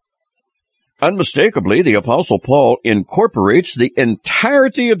 Unmistakably, the Apostle Paul incorporates the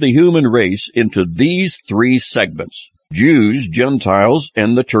entirety of the human race into these three segments: Jews, Gentiles,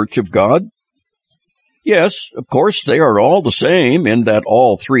 and the church of God. Yes, of course, they are all the same in that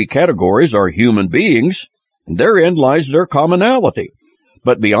all three categories are human beings, and therein lies their commonality.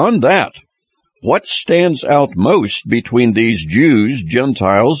 But beyond that, what stands out most between these Jews,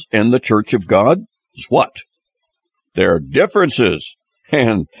 Gentiles, and the church of God is what? Their differences.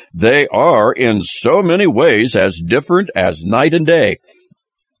 And they are in so many ways as different as night and day.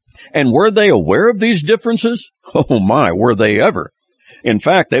 And were they aware of these differences? Oh my, were they ever! In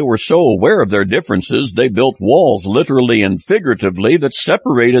fact, they were so aware of their differences, they built walls, literally and figuratively, that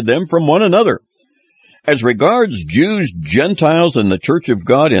separated them from one another. As regards Jews, Gentiles, and the church of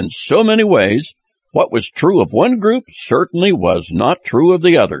God in so many ways, what was true of one group certainly was not true of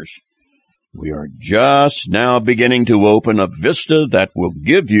the others. We are just now beginning to open a vista that will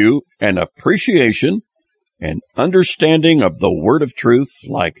give you an appreciation and understanding of the word of truth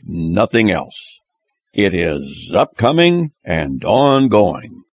like nothing else. It is upcoming and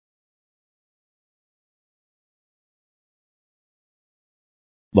ongoing.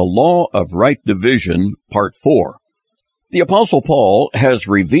 The Law of Right Division, Part 4. The Apostle Paul has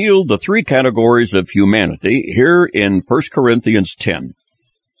revealed the three categories of humanity here in 1 Corinthians 10.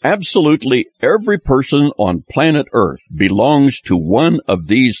 Absolutely every person on planet Earth belongs to one of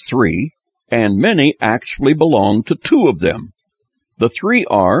these three, and many actually belong to two of them. The three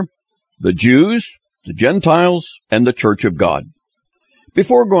are the Jews, the Gentiles, and the church of God.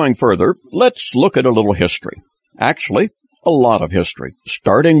 Before going further, let's look at a little history. Actually, a lot of history,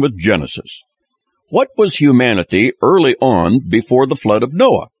 starting with Genesis. What was humanity early on before the flood of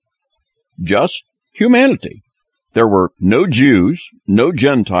Noah? Just humanity. There were no Jews, no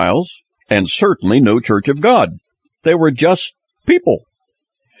Gentiles, and certainly no church of God. They were just people.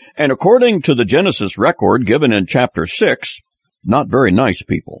 And according to the Genesis record given in chapter 6, not very nice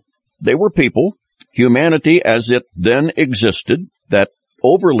people. They were people, humanity as it then existed, that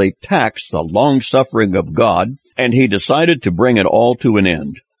overly taxed the long-suffering of God, and he decided to bring it all to an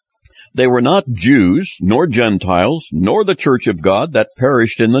end. They were not Jews, nor Gentiles, nor the church of God that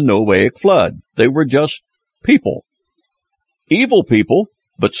perished in the Noahic flood. They were just people. Evil people,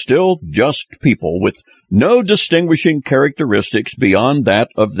 but still just people, with no distinguishing characteristics beyond that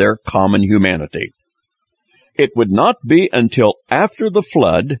of their common humanity. It would not be until after the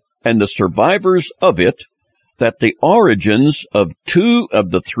flood and the survivors of it that the origins of two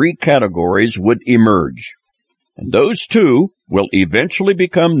of the three categories would emerge. And those two will eventually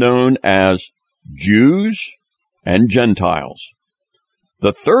become known as Jews and Gentiles.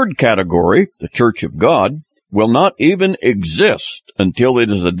 The third category, the Church of God, will not even exist until it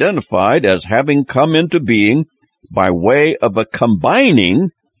is identified as having come into being by way of a combining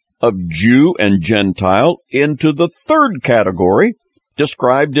of Jew and Gentile into the third category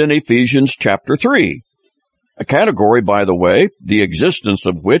described in Ephesians chapter 3. A category, by the way, the existence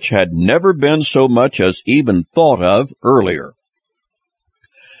of which had never been so much as even thought of earlier.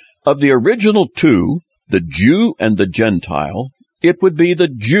 Of the original two, the Jew and the Gentile, it would be the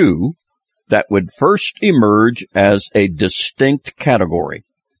Jew that would first emerge as a distinct category.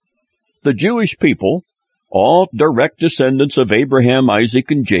 The Jewish people, all direct descendants of Abraham,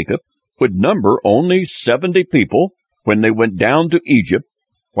 Isaac, and Jacob, would number only 70 people when they went down to Egypt,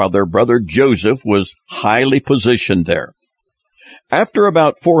 while their brother Joseph was highly positioned there. After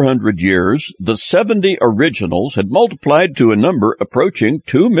about 400 years, the 70 originals had multiplied to a number approaching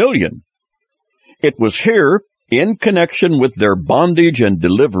 2 million. It was here, in connection with their bondage and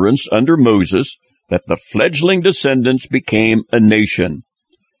deliverance under Moses, that the fledgling descendants became a nation,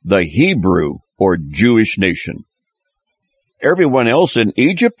 the Hebrew or Jewish nation. Everyone else in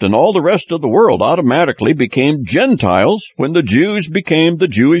Egypt and all the rest of the world automatically became Gentiles when the Jews became the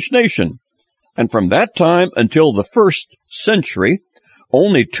Jewish nation. And from that time until the 1st century,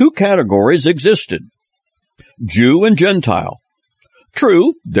 only two categories existed, Jew and Gentile.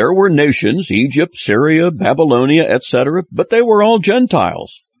 True, there were nations, Egypt, Syria, Babylonia, etc., but they were all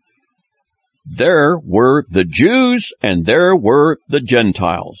Gentiles. There were the Jews and there were the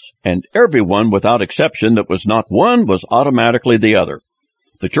Gentiles, and everyone without exception that was not one was automatically the other.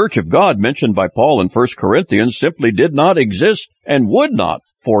 The Church of God mentioned by Paul in 1 Corinthians simply did not exist and would not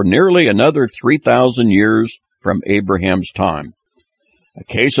for nearly another 3,000 years from Abraham's time. A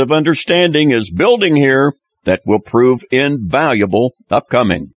case of understanding is building here that will prove invaluable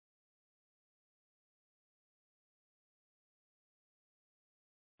upcoming.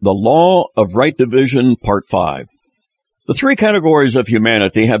 The Law of Right Division, Part 5. The three categories of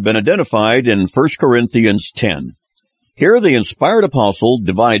humanity have been identified in 1 Corinthians 10. Here the inspired apostle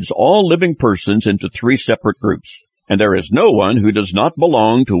divides all living persons into three separate groups, and there is no one who does not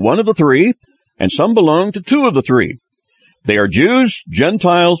belong to one of the three, and some belong to two of the three. They are Jews,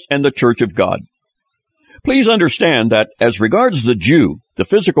 Gentiles, and the Church of God. Please understand that as regards the Jew, the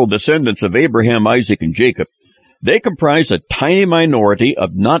physical descendants of Abraham, Isaac, and Jacob, they comprise a tiny minority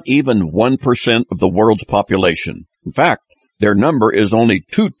of not even 1% of the world's population. In fact, their number is only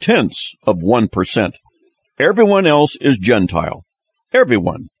 0.2% of 1%. Everyone else is Gentile.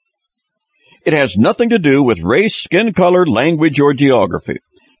 Everyone. It has nothing to do with race, skin color, language, or geography.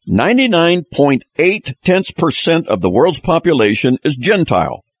 99.8% of the world's population is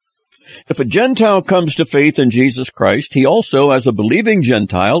Gentile. If a Gentile comes to faith in Jesus Christ, he also, as a believing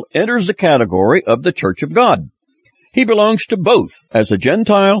Gentile, enters the category of the Church of God. He belongs to both as a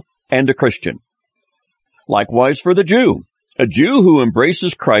Gentile and a Christian. Likewise for the Jew. A Jew who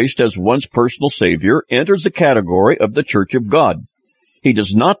embraces Christ as one's personal Savior enters the category of the Church of God. He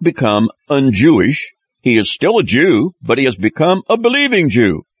does not become un-Jewish. He is still a Jew, but he has become a believing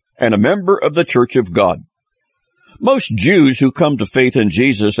Jew and a member of the Church of God. Most Jews who come to faith in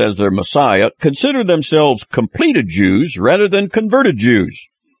Jesus as their Messiah consider themselves completed Jews rather than converted Jews.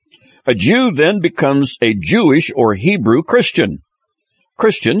 A Jew then becomes a Jewish or Hebrew Christian.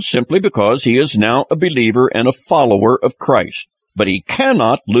 Christian simply because he is now a believer and a follower of Christ. But he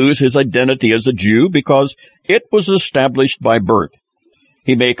cannot lose his identity as a Jew because it was established by birth.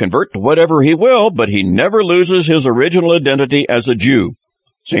 He may convert to whatever he will, but he never loses his original identity as a Jew.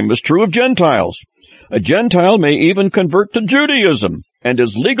 Same is true of Gentiles. A Gentile may even convert to Judaism and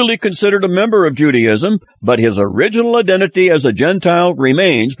is legally considered a member of Judaism, but his original identity as a Gentile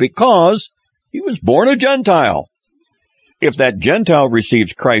remains because he was born a Gentile. If that Gentile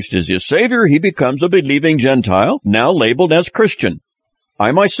receives Christ as his Savior, he becomes a believing Gentile, now labeled as Christian.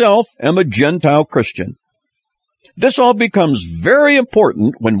 I myself am a Gentile Christian. This all becomes very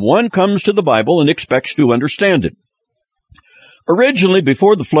important when one comes to the Bible and expects to understand it. Originally,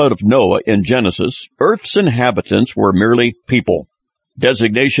 before the flood of Noah in Genesis, Earth's inhabitants were merely people.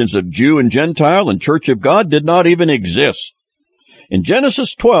 Designations of Jew and Gentile and Church of God did not even exist. In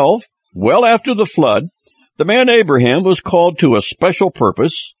Genesis 12, well after the flood, the man Abraham was called to a special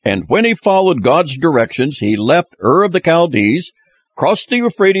purpose, and when he followed God's directions, he left Ur of the Chaldees, crossed the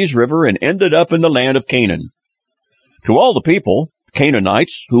Euphrates River, and ended up in the land of Canaan. To all the people,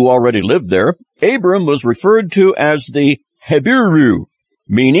 Canaanites, who already lived there, Abram was referred to as the Heberu,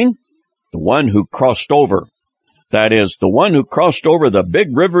 meaning the one who crossed over. That is, the one who crossed over the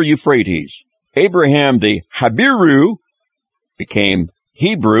big river Euphrates. Abraham the Heberu became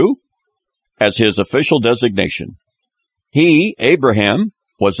Hebrew as his official designation. He, Abraham,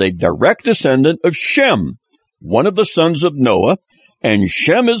 was a direct descendant of Shem, one of the sons of Noah, and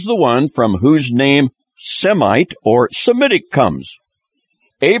Shem is the one from whose name Semite or Semitic comes.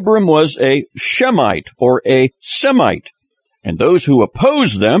 Abram was a Shemite or a Semite, and those who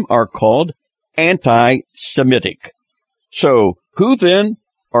oppose them are called anti-Semitic. So, who then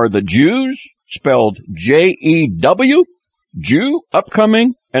are the Jews, spelled J-E-W? Jew,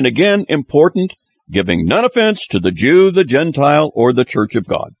 upcoming, and again important, giving none offense to the Jew, the Gentile, or the Church of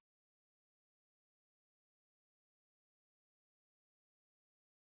God.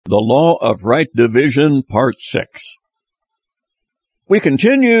 The Law of Right Division, Part 6. We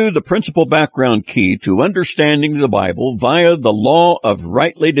continue the principal background key to understanding the Bible via the law of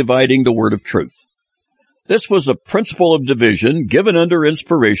rightly dividing the word of truth. This was a principle of division given under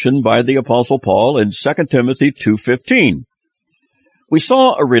inspiration by the Apostle Paul in 2 Timothy 2:15. We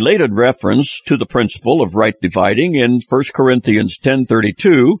saw a related reference to the principle of right dividing in 1 Corinthians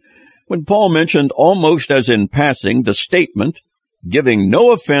 10:32, when Paul mentioned almost as in passing the statement, giving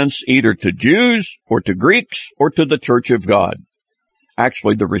no offense either to Jews or to Greeks or to the Church of God.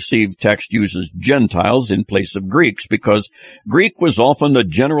 Actually, the received text uses Gentiles in place of Greeks because Greek was often the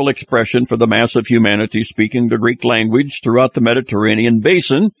general expression for the mass of humanity speaking the Greek language throughout the Mediterranean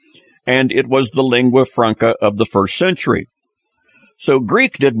basin, and it was the lingua franca of the first century. So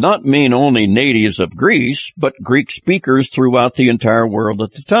Greek did not mean only natives of Greece, but Greek speakers throughout the entire world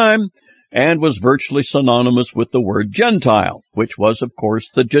at the time, and was virtually synonymous with the word Gentile, which was, of course,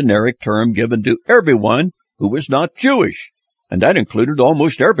 the generic term given to everyone who was not Jewish. And that included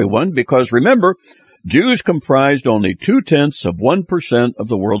almost everyone, because remember, Jews comprised only 0.2% of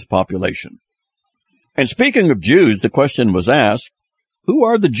the world's population. And speaking of Jews, the question was asked, who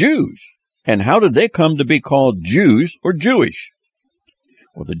are the Jews? And how did they come to be called Jews or Jewish?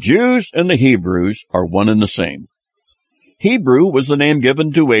 Well, the Jews and the Hebrews are one and the same. Hebrew was the name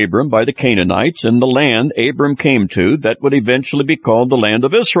given to Abram by the Canaanites in the land Abram came to that would eventually be called the land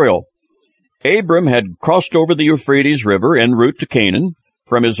of Israel. Abram had crossed over the Euphrates River en route to Canaan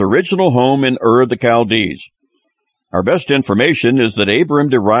from his original home in Ur of the Chaldees. Our best information is that Abram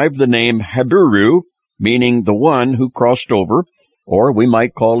derived the name Heberu, meaning the one who crossed over, or we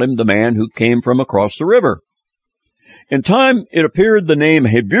might call him the man who came from across the river. In time, it appeared the name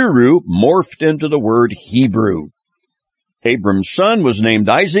Heberu morphed into the word Hebrew. Abram's son was named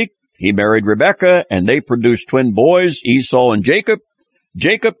Isaac. He married Rebekah, and they produced twin boys, Esau and Jacob.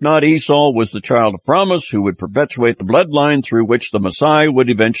 Jacob, not Esau, was the child of promise who would perpetuate the bloodline through which the Messiah would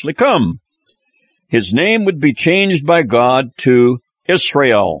eventually come. His name would be changed by God to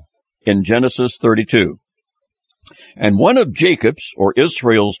Israel in Genesis 32. And one of Jacob's, or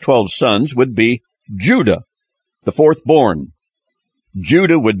Israel's 12 sons, would be Judah, the fourth born.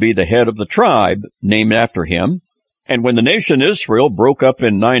 Judah would be the head of the tribe named after him. And when the nation Israel broke up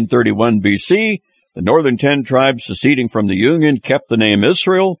in 931 B.C., the northern 10 tribes seceding from the Union kept the name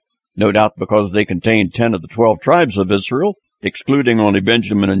Israel, no doubt because they contained 10 of the 12 tribes of Israel, excluding only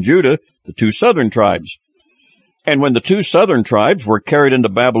Benjamin and Judah, the 2 southern tribes. And when the 2 southern tribes were carried into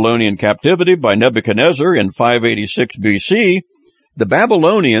Babylonian captivity by Nebuchadnezzar in 586 B.C., the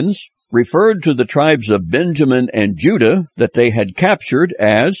Babylonians referred to the tribes of Benjamin and Judah that they had captured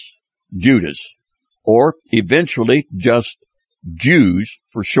as Judas, or eventually just Jews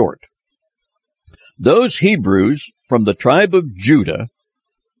for short. Those Hebrews from the tribe of Judah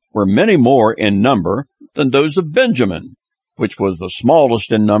were many more in number than those of Benjamin, which was the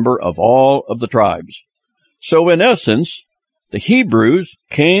smallest in number of all of the tribes. So in essence, the Hebrews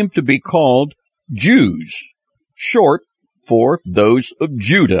came to be called Jews, short for those of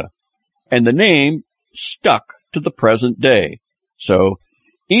Judah, and the name stuck to the present day. So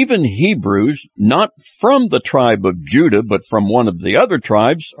even Hebrews not from the tribe of Judah, but from one of the other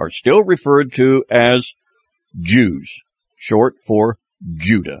tribes, are still referred to as Jews, short for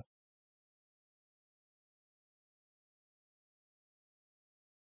Judah.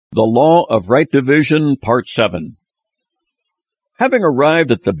 The Law of Right Division, Part 7. Having arrived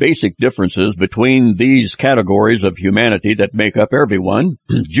at the basic differences between these categories of humanity that make up everyone,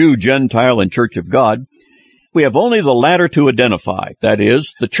 Jew, Gentile, and Church of God, we have only the latter to identify, that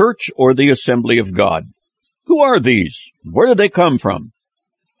is, the Church or the Assembly of God. Who are these? Where did they come from?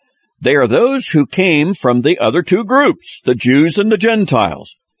 They are those who came from the other two groups, the Jews and the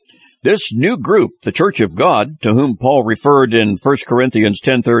Gentiles. This new group, the Church of God, to whom Paul referred in 1 Corinthians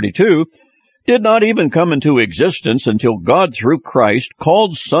 10:32, did not even come into existence until God, through Christ,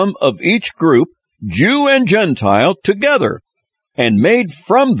 called some of each group, Jew and Gentile, together, and made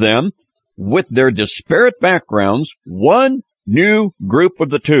from them, with their disparate backgrounds, one new group of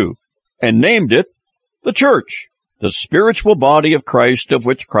the two, and named it the Church, the spiritual body of Christ, of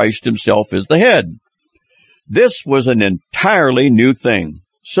which Christ himself is the head. This was an entirely new thing,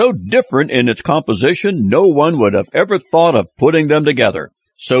 so different in its composition no one would have ever thought of putting them together.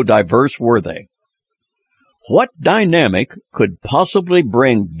 So diverse were they. What dynamic could possibly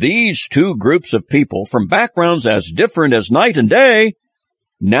bring these two groups of people from backgrounds as different as night and day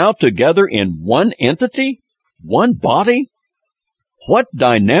now together in one entity, one body? What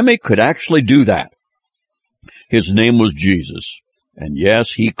dynamic could actually do that? His name was Jesus, and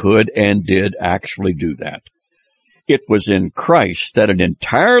yes, he could and did actually do that. It was in Christ that an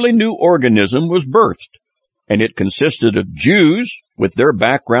entirely new organism was birthed, and it consisted of Jews with their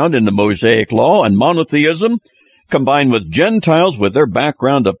background in the Mosaic Law and monotheism, combined with Gentiles with their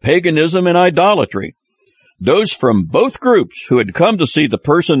background of paganism and idolatry. Those from both groups who had come to see the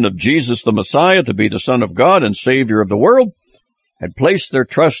person of Jesus the Messiah to be the Son of God and Savior of the world had placed their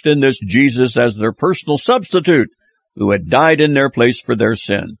trust in this Jesus as their personal substitute who had died in their place for their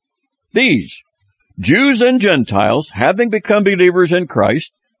sin. These, Jews and Gentiles, having become believers in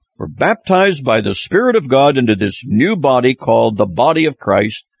Christ, were baptized by the Spirit of God into this new body called the body of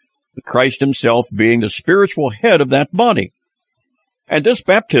Christ, with Christ himself being the spiritual head of that body. And this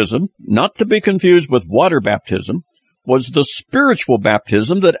baptism, not to be confused with water baptism, was the spiritual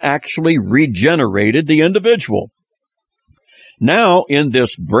baptism that actually regenerated the individual. Now, in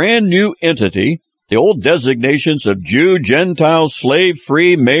this brand new entity, the old designations of Jew, Gentile, slave,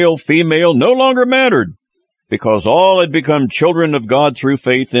 free, male, female no longer mattered, because all had become children of God through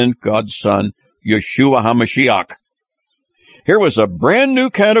faith in God's Son, Yeshua HaMashiach. Here was a brand new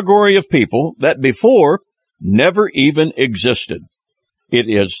category of people that before never even existed. It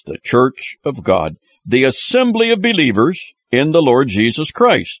is the Church of God, the assembly of believers in the Lord Jesus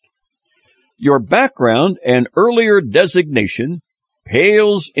Christ. Your background and earlier designation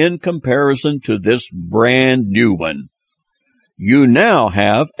pales in comparison to this brand new one. You now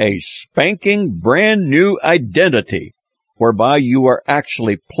have a spanking brand new identity, whereby you are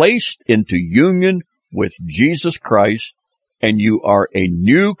actually placed into union with Jesus Christ, and you are a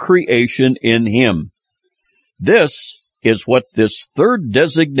new creation in Him. This is what this third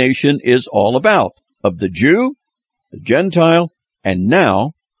designation is all about, of the Jew, the Gentile, and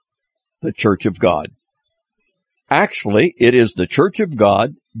now the Church of God. Actually, it is the Church of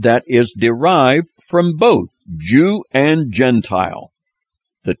God that is derived from both Jew and Gentile.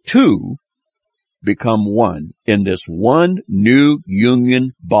 The two become one in this one new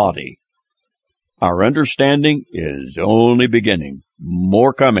union body. Our understanding is only beginning.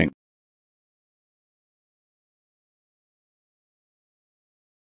 More coming.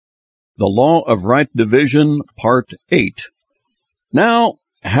 The Law of Right Division, Part 8. Now,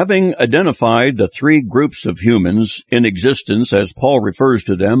 having identified the three groups of humans in existence as Paul refers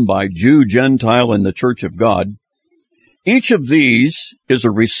to them by Jew, Gentile, and the Church of God, each of these is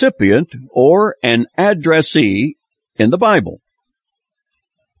a recipient or an addressee in the Bible.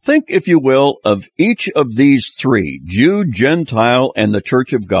 Think, if you will, of each of these three, Jew, Gentile, and the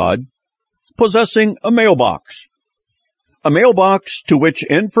Church of God, possessing a mailbox. A mailbox to which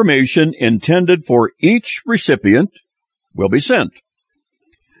information intended for each recipient will be sent.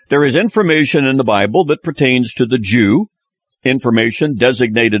 There is information in the Bible that pertains to the Jew, information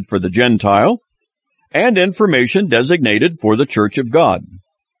designated for the Gentile, and information designated for the Church of God.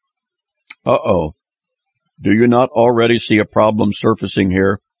 Uh-oh. Do you not already see a problem surfacing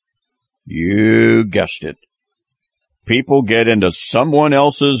here? You guessed it. People get into someone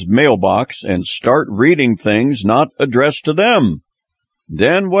else's mailbox and start reading things not addressed to them.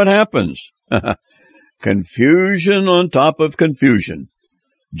 Then what happens? Confusion on top of confusion.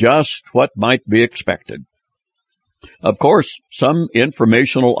 Just what might be expected. Of course, some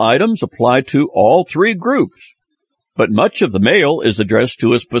informational items apply to all three groups, but much of the mail is addressed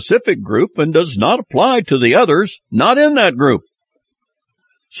to a specific group and does not apply to the others not in that group.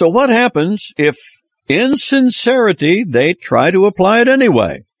 So what happens if, in sincerity, they try to apply it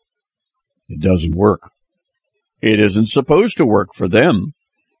anyway? It doesn't work. It isn't supposed to work for them.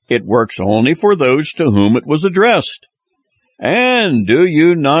 It works only for those to whom it was addressed. And do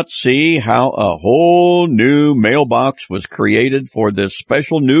you not see how a whole new mailbox was created for this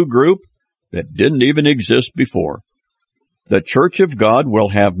special new group that didn't even exist before? The Church of God will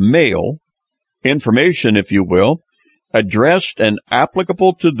have mail, information, if you will, addressed and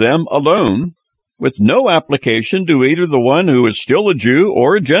applicable to them alone, with no application to either the one who is still a Jew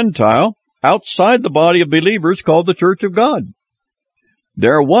or a Gentile outside the body of believers called the Church of God.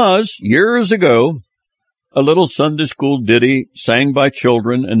 There was, years ago, a little Sunday school ditty sang by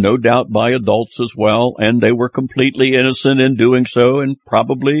children and no doubt by adults as well, and they were completely innocent in doing so and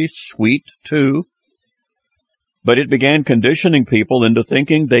probably sweet too. But it began conditioning people into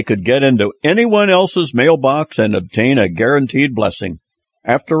thinking they could get into anyone else's mailbox and obtain a guaranteed blessing.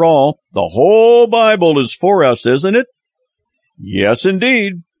 After all, the whole Bible is for us, isn't it? Yes,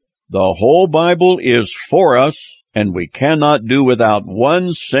 indeed. The whole Bible is for us, and we cannot do without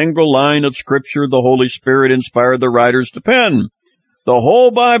one single line of Scripture the Holy Spirit inspired the writers to pen. The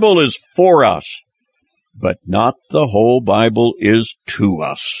whole Bible is for us, but not the whole Bible is to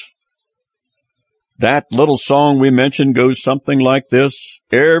us. That little song we mentioned goes something like this: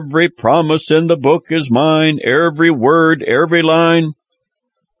 every promise in the book is mine, every word, every line.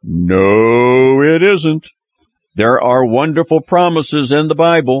 No, it isn't. There are wonderful promises in the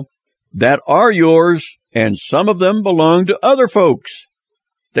Bible that are yours, and some of them belong to other folks.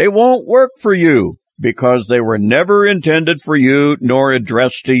 They won't work for you because they were never intended for you nor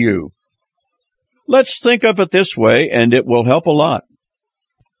addressed to you. Let's think of it this way, and it will help a lot.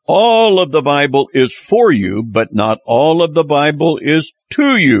 All of the Bible is for you, but not all of the Bible is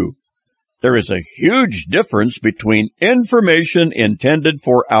to you. There is a huge difference between information intended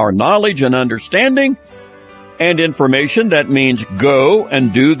for our knowledge and understanding and information that means go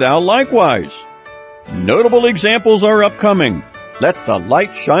and do thou likewise. Notable examples are upcoming. Let the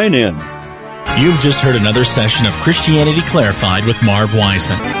light shine in. You've just heard another session of Christianity Clarified with Marv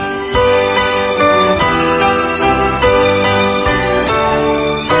Wiseman.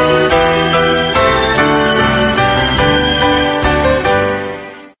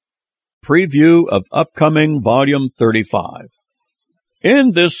 Preview of upcoming Volume 35.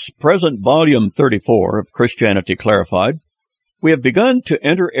 In this present Volume 34 of Christianity Clarified, we have begun to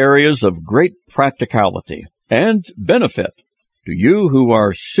enter areas of great practicality and benefit to you who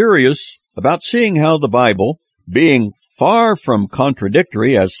are serious about seeing how the Bible, being far from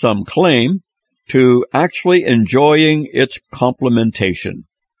contradictory as some claim, to actually enjoying its complementation.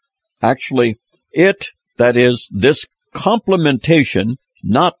 Actually, that is, this complementation,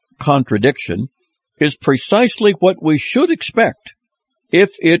 not contradiction, is precisely what we should expect if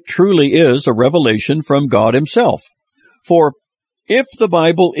it truly is a revelation from God Himself. For if the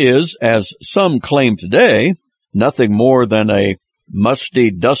Bible is, as some claim today, nothing more than a musty,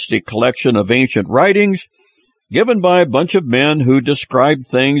 dusty collection of ancient writings given by a bunch of men who described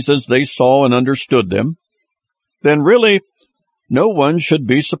things as they saw and understood them, then really no one should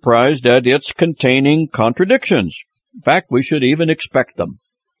be surprised at its containing contradictions. In fact, we should even expect them.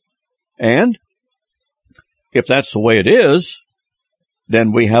 And if that's the way it is,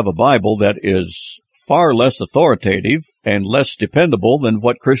 then we have a Bible that is far less authoritative and less dependable than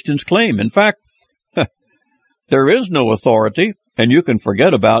what Christians claim. In fact, there is no authority, and you can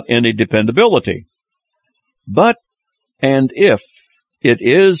forget about any dependability. But, and if it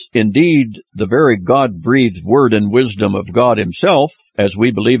is indeed the very God-breathed word and wisdom of God Himself, as we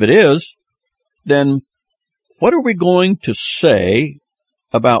believe it is, then what are we going to say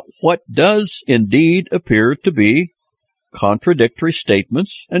about what does indeed appear to be contradictory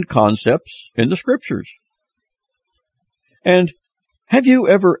statements and concepts in the Scriptures? And have you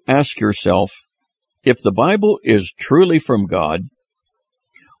ever asked yourself, if the Bible is truly from God,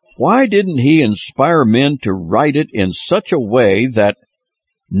 why didn't He inspire men to write it in such a way that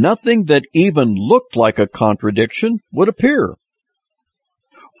nothing that even looked like a contradiction would appear?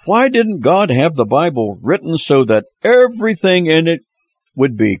 Why didn't God have the Bible written so that everything in it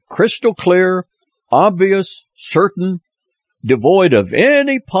would be crystal clear, obvious, certain, devoid of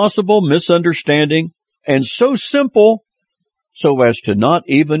any possible misunderstanding, and so simple so as to not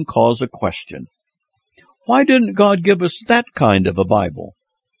even cause a question? Why didn't God give us that kind of a Bible,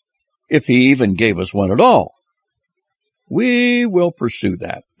 if He even gave us one at all? We will pursue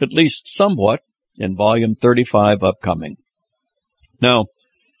that, at least somewhat, in Volume 35 upcoming. Now,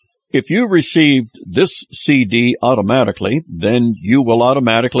 if you received this CD automatically, then you will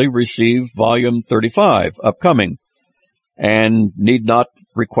automatically receive Volume 35 upcoming and need not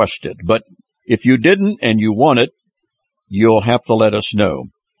request it. But if you didn't and you want it, you'll have to let us know.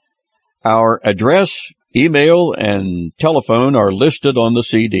 Our address, email, and telephone are listed on the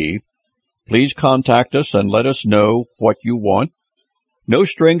CD. Please contact us and let us know what you want. No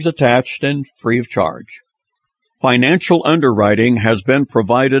strings attached and free of charge. Financial underwriting has been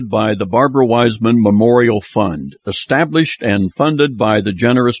provided by the Barbara Wiseman Memorial Fund, established and funded by the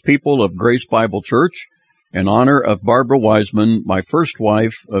generous people of Grace Bible Church in honor of Barbara Wiseman, my first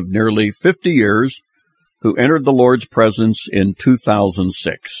wife of nearly 50 years, who entered the Lord's presence in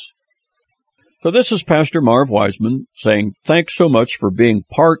 2006. So this is Pastor Marv Wiseman saying thanks so much for being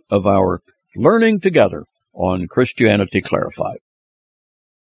part of our Learning Together on Christianity Clarified.